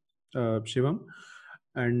with Shivam.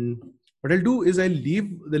 And what I'll do is I'll leave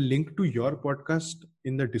the link to your podcast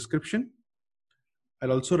in the description.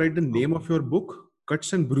 I'll also write the name of your book,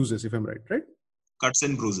 Cuts and Bruises, if I'm right? Cuts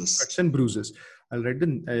and bruises. Cuts and Bruises. I'll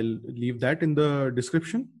leave that in the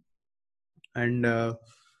description. And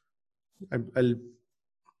I'll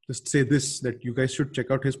just say this, that you guys should check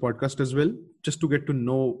out his podcast as well, just to get to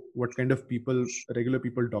know what kind of people, regular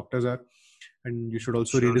people doctors are. And you should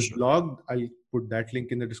also read his blog. I'll put that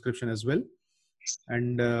link in the description as well.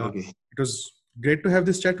 And Okay. It was great to have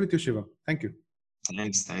this chat with you, Shiva. Thank you.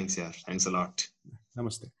 Thanks, yeah. Thanks a lot.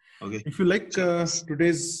 Namaste. Okay. If you like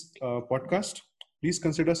today's podcast, please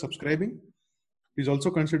consider subscribing. Please also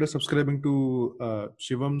consider subscribing to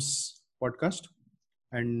Shivam's podcast.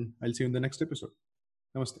 And I'll see you in the next episode.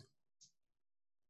 Namaste.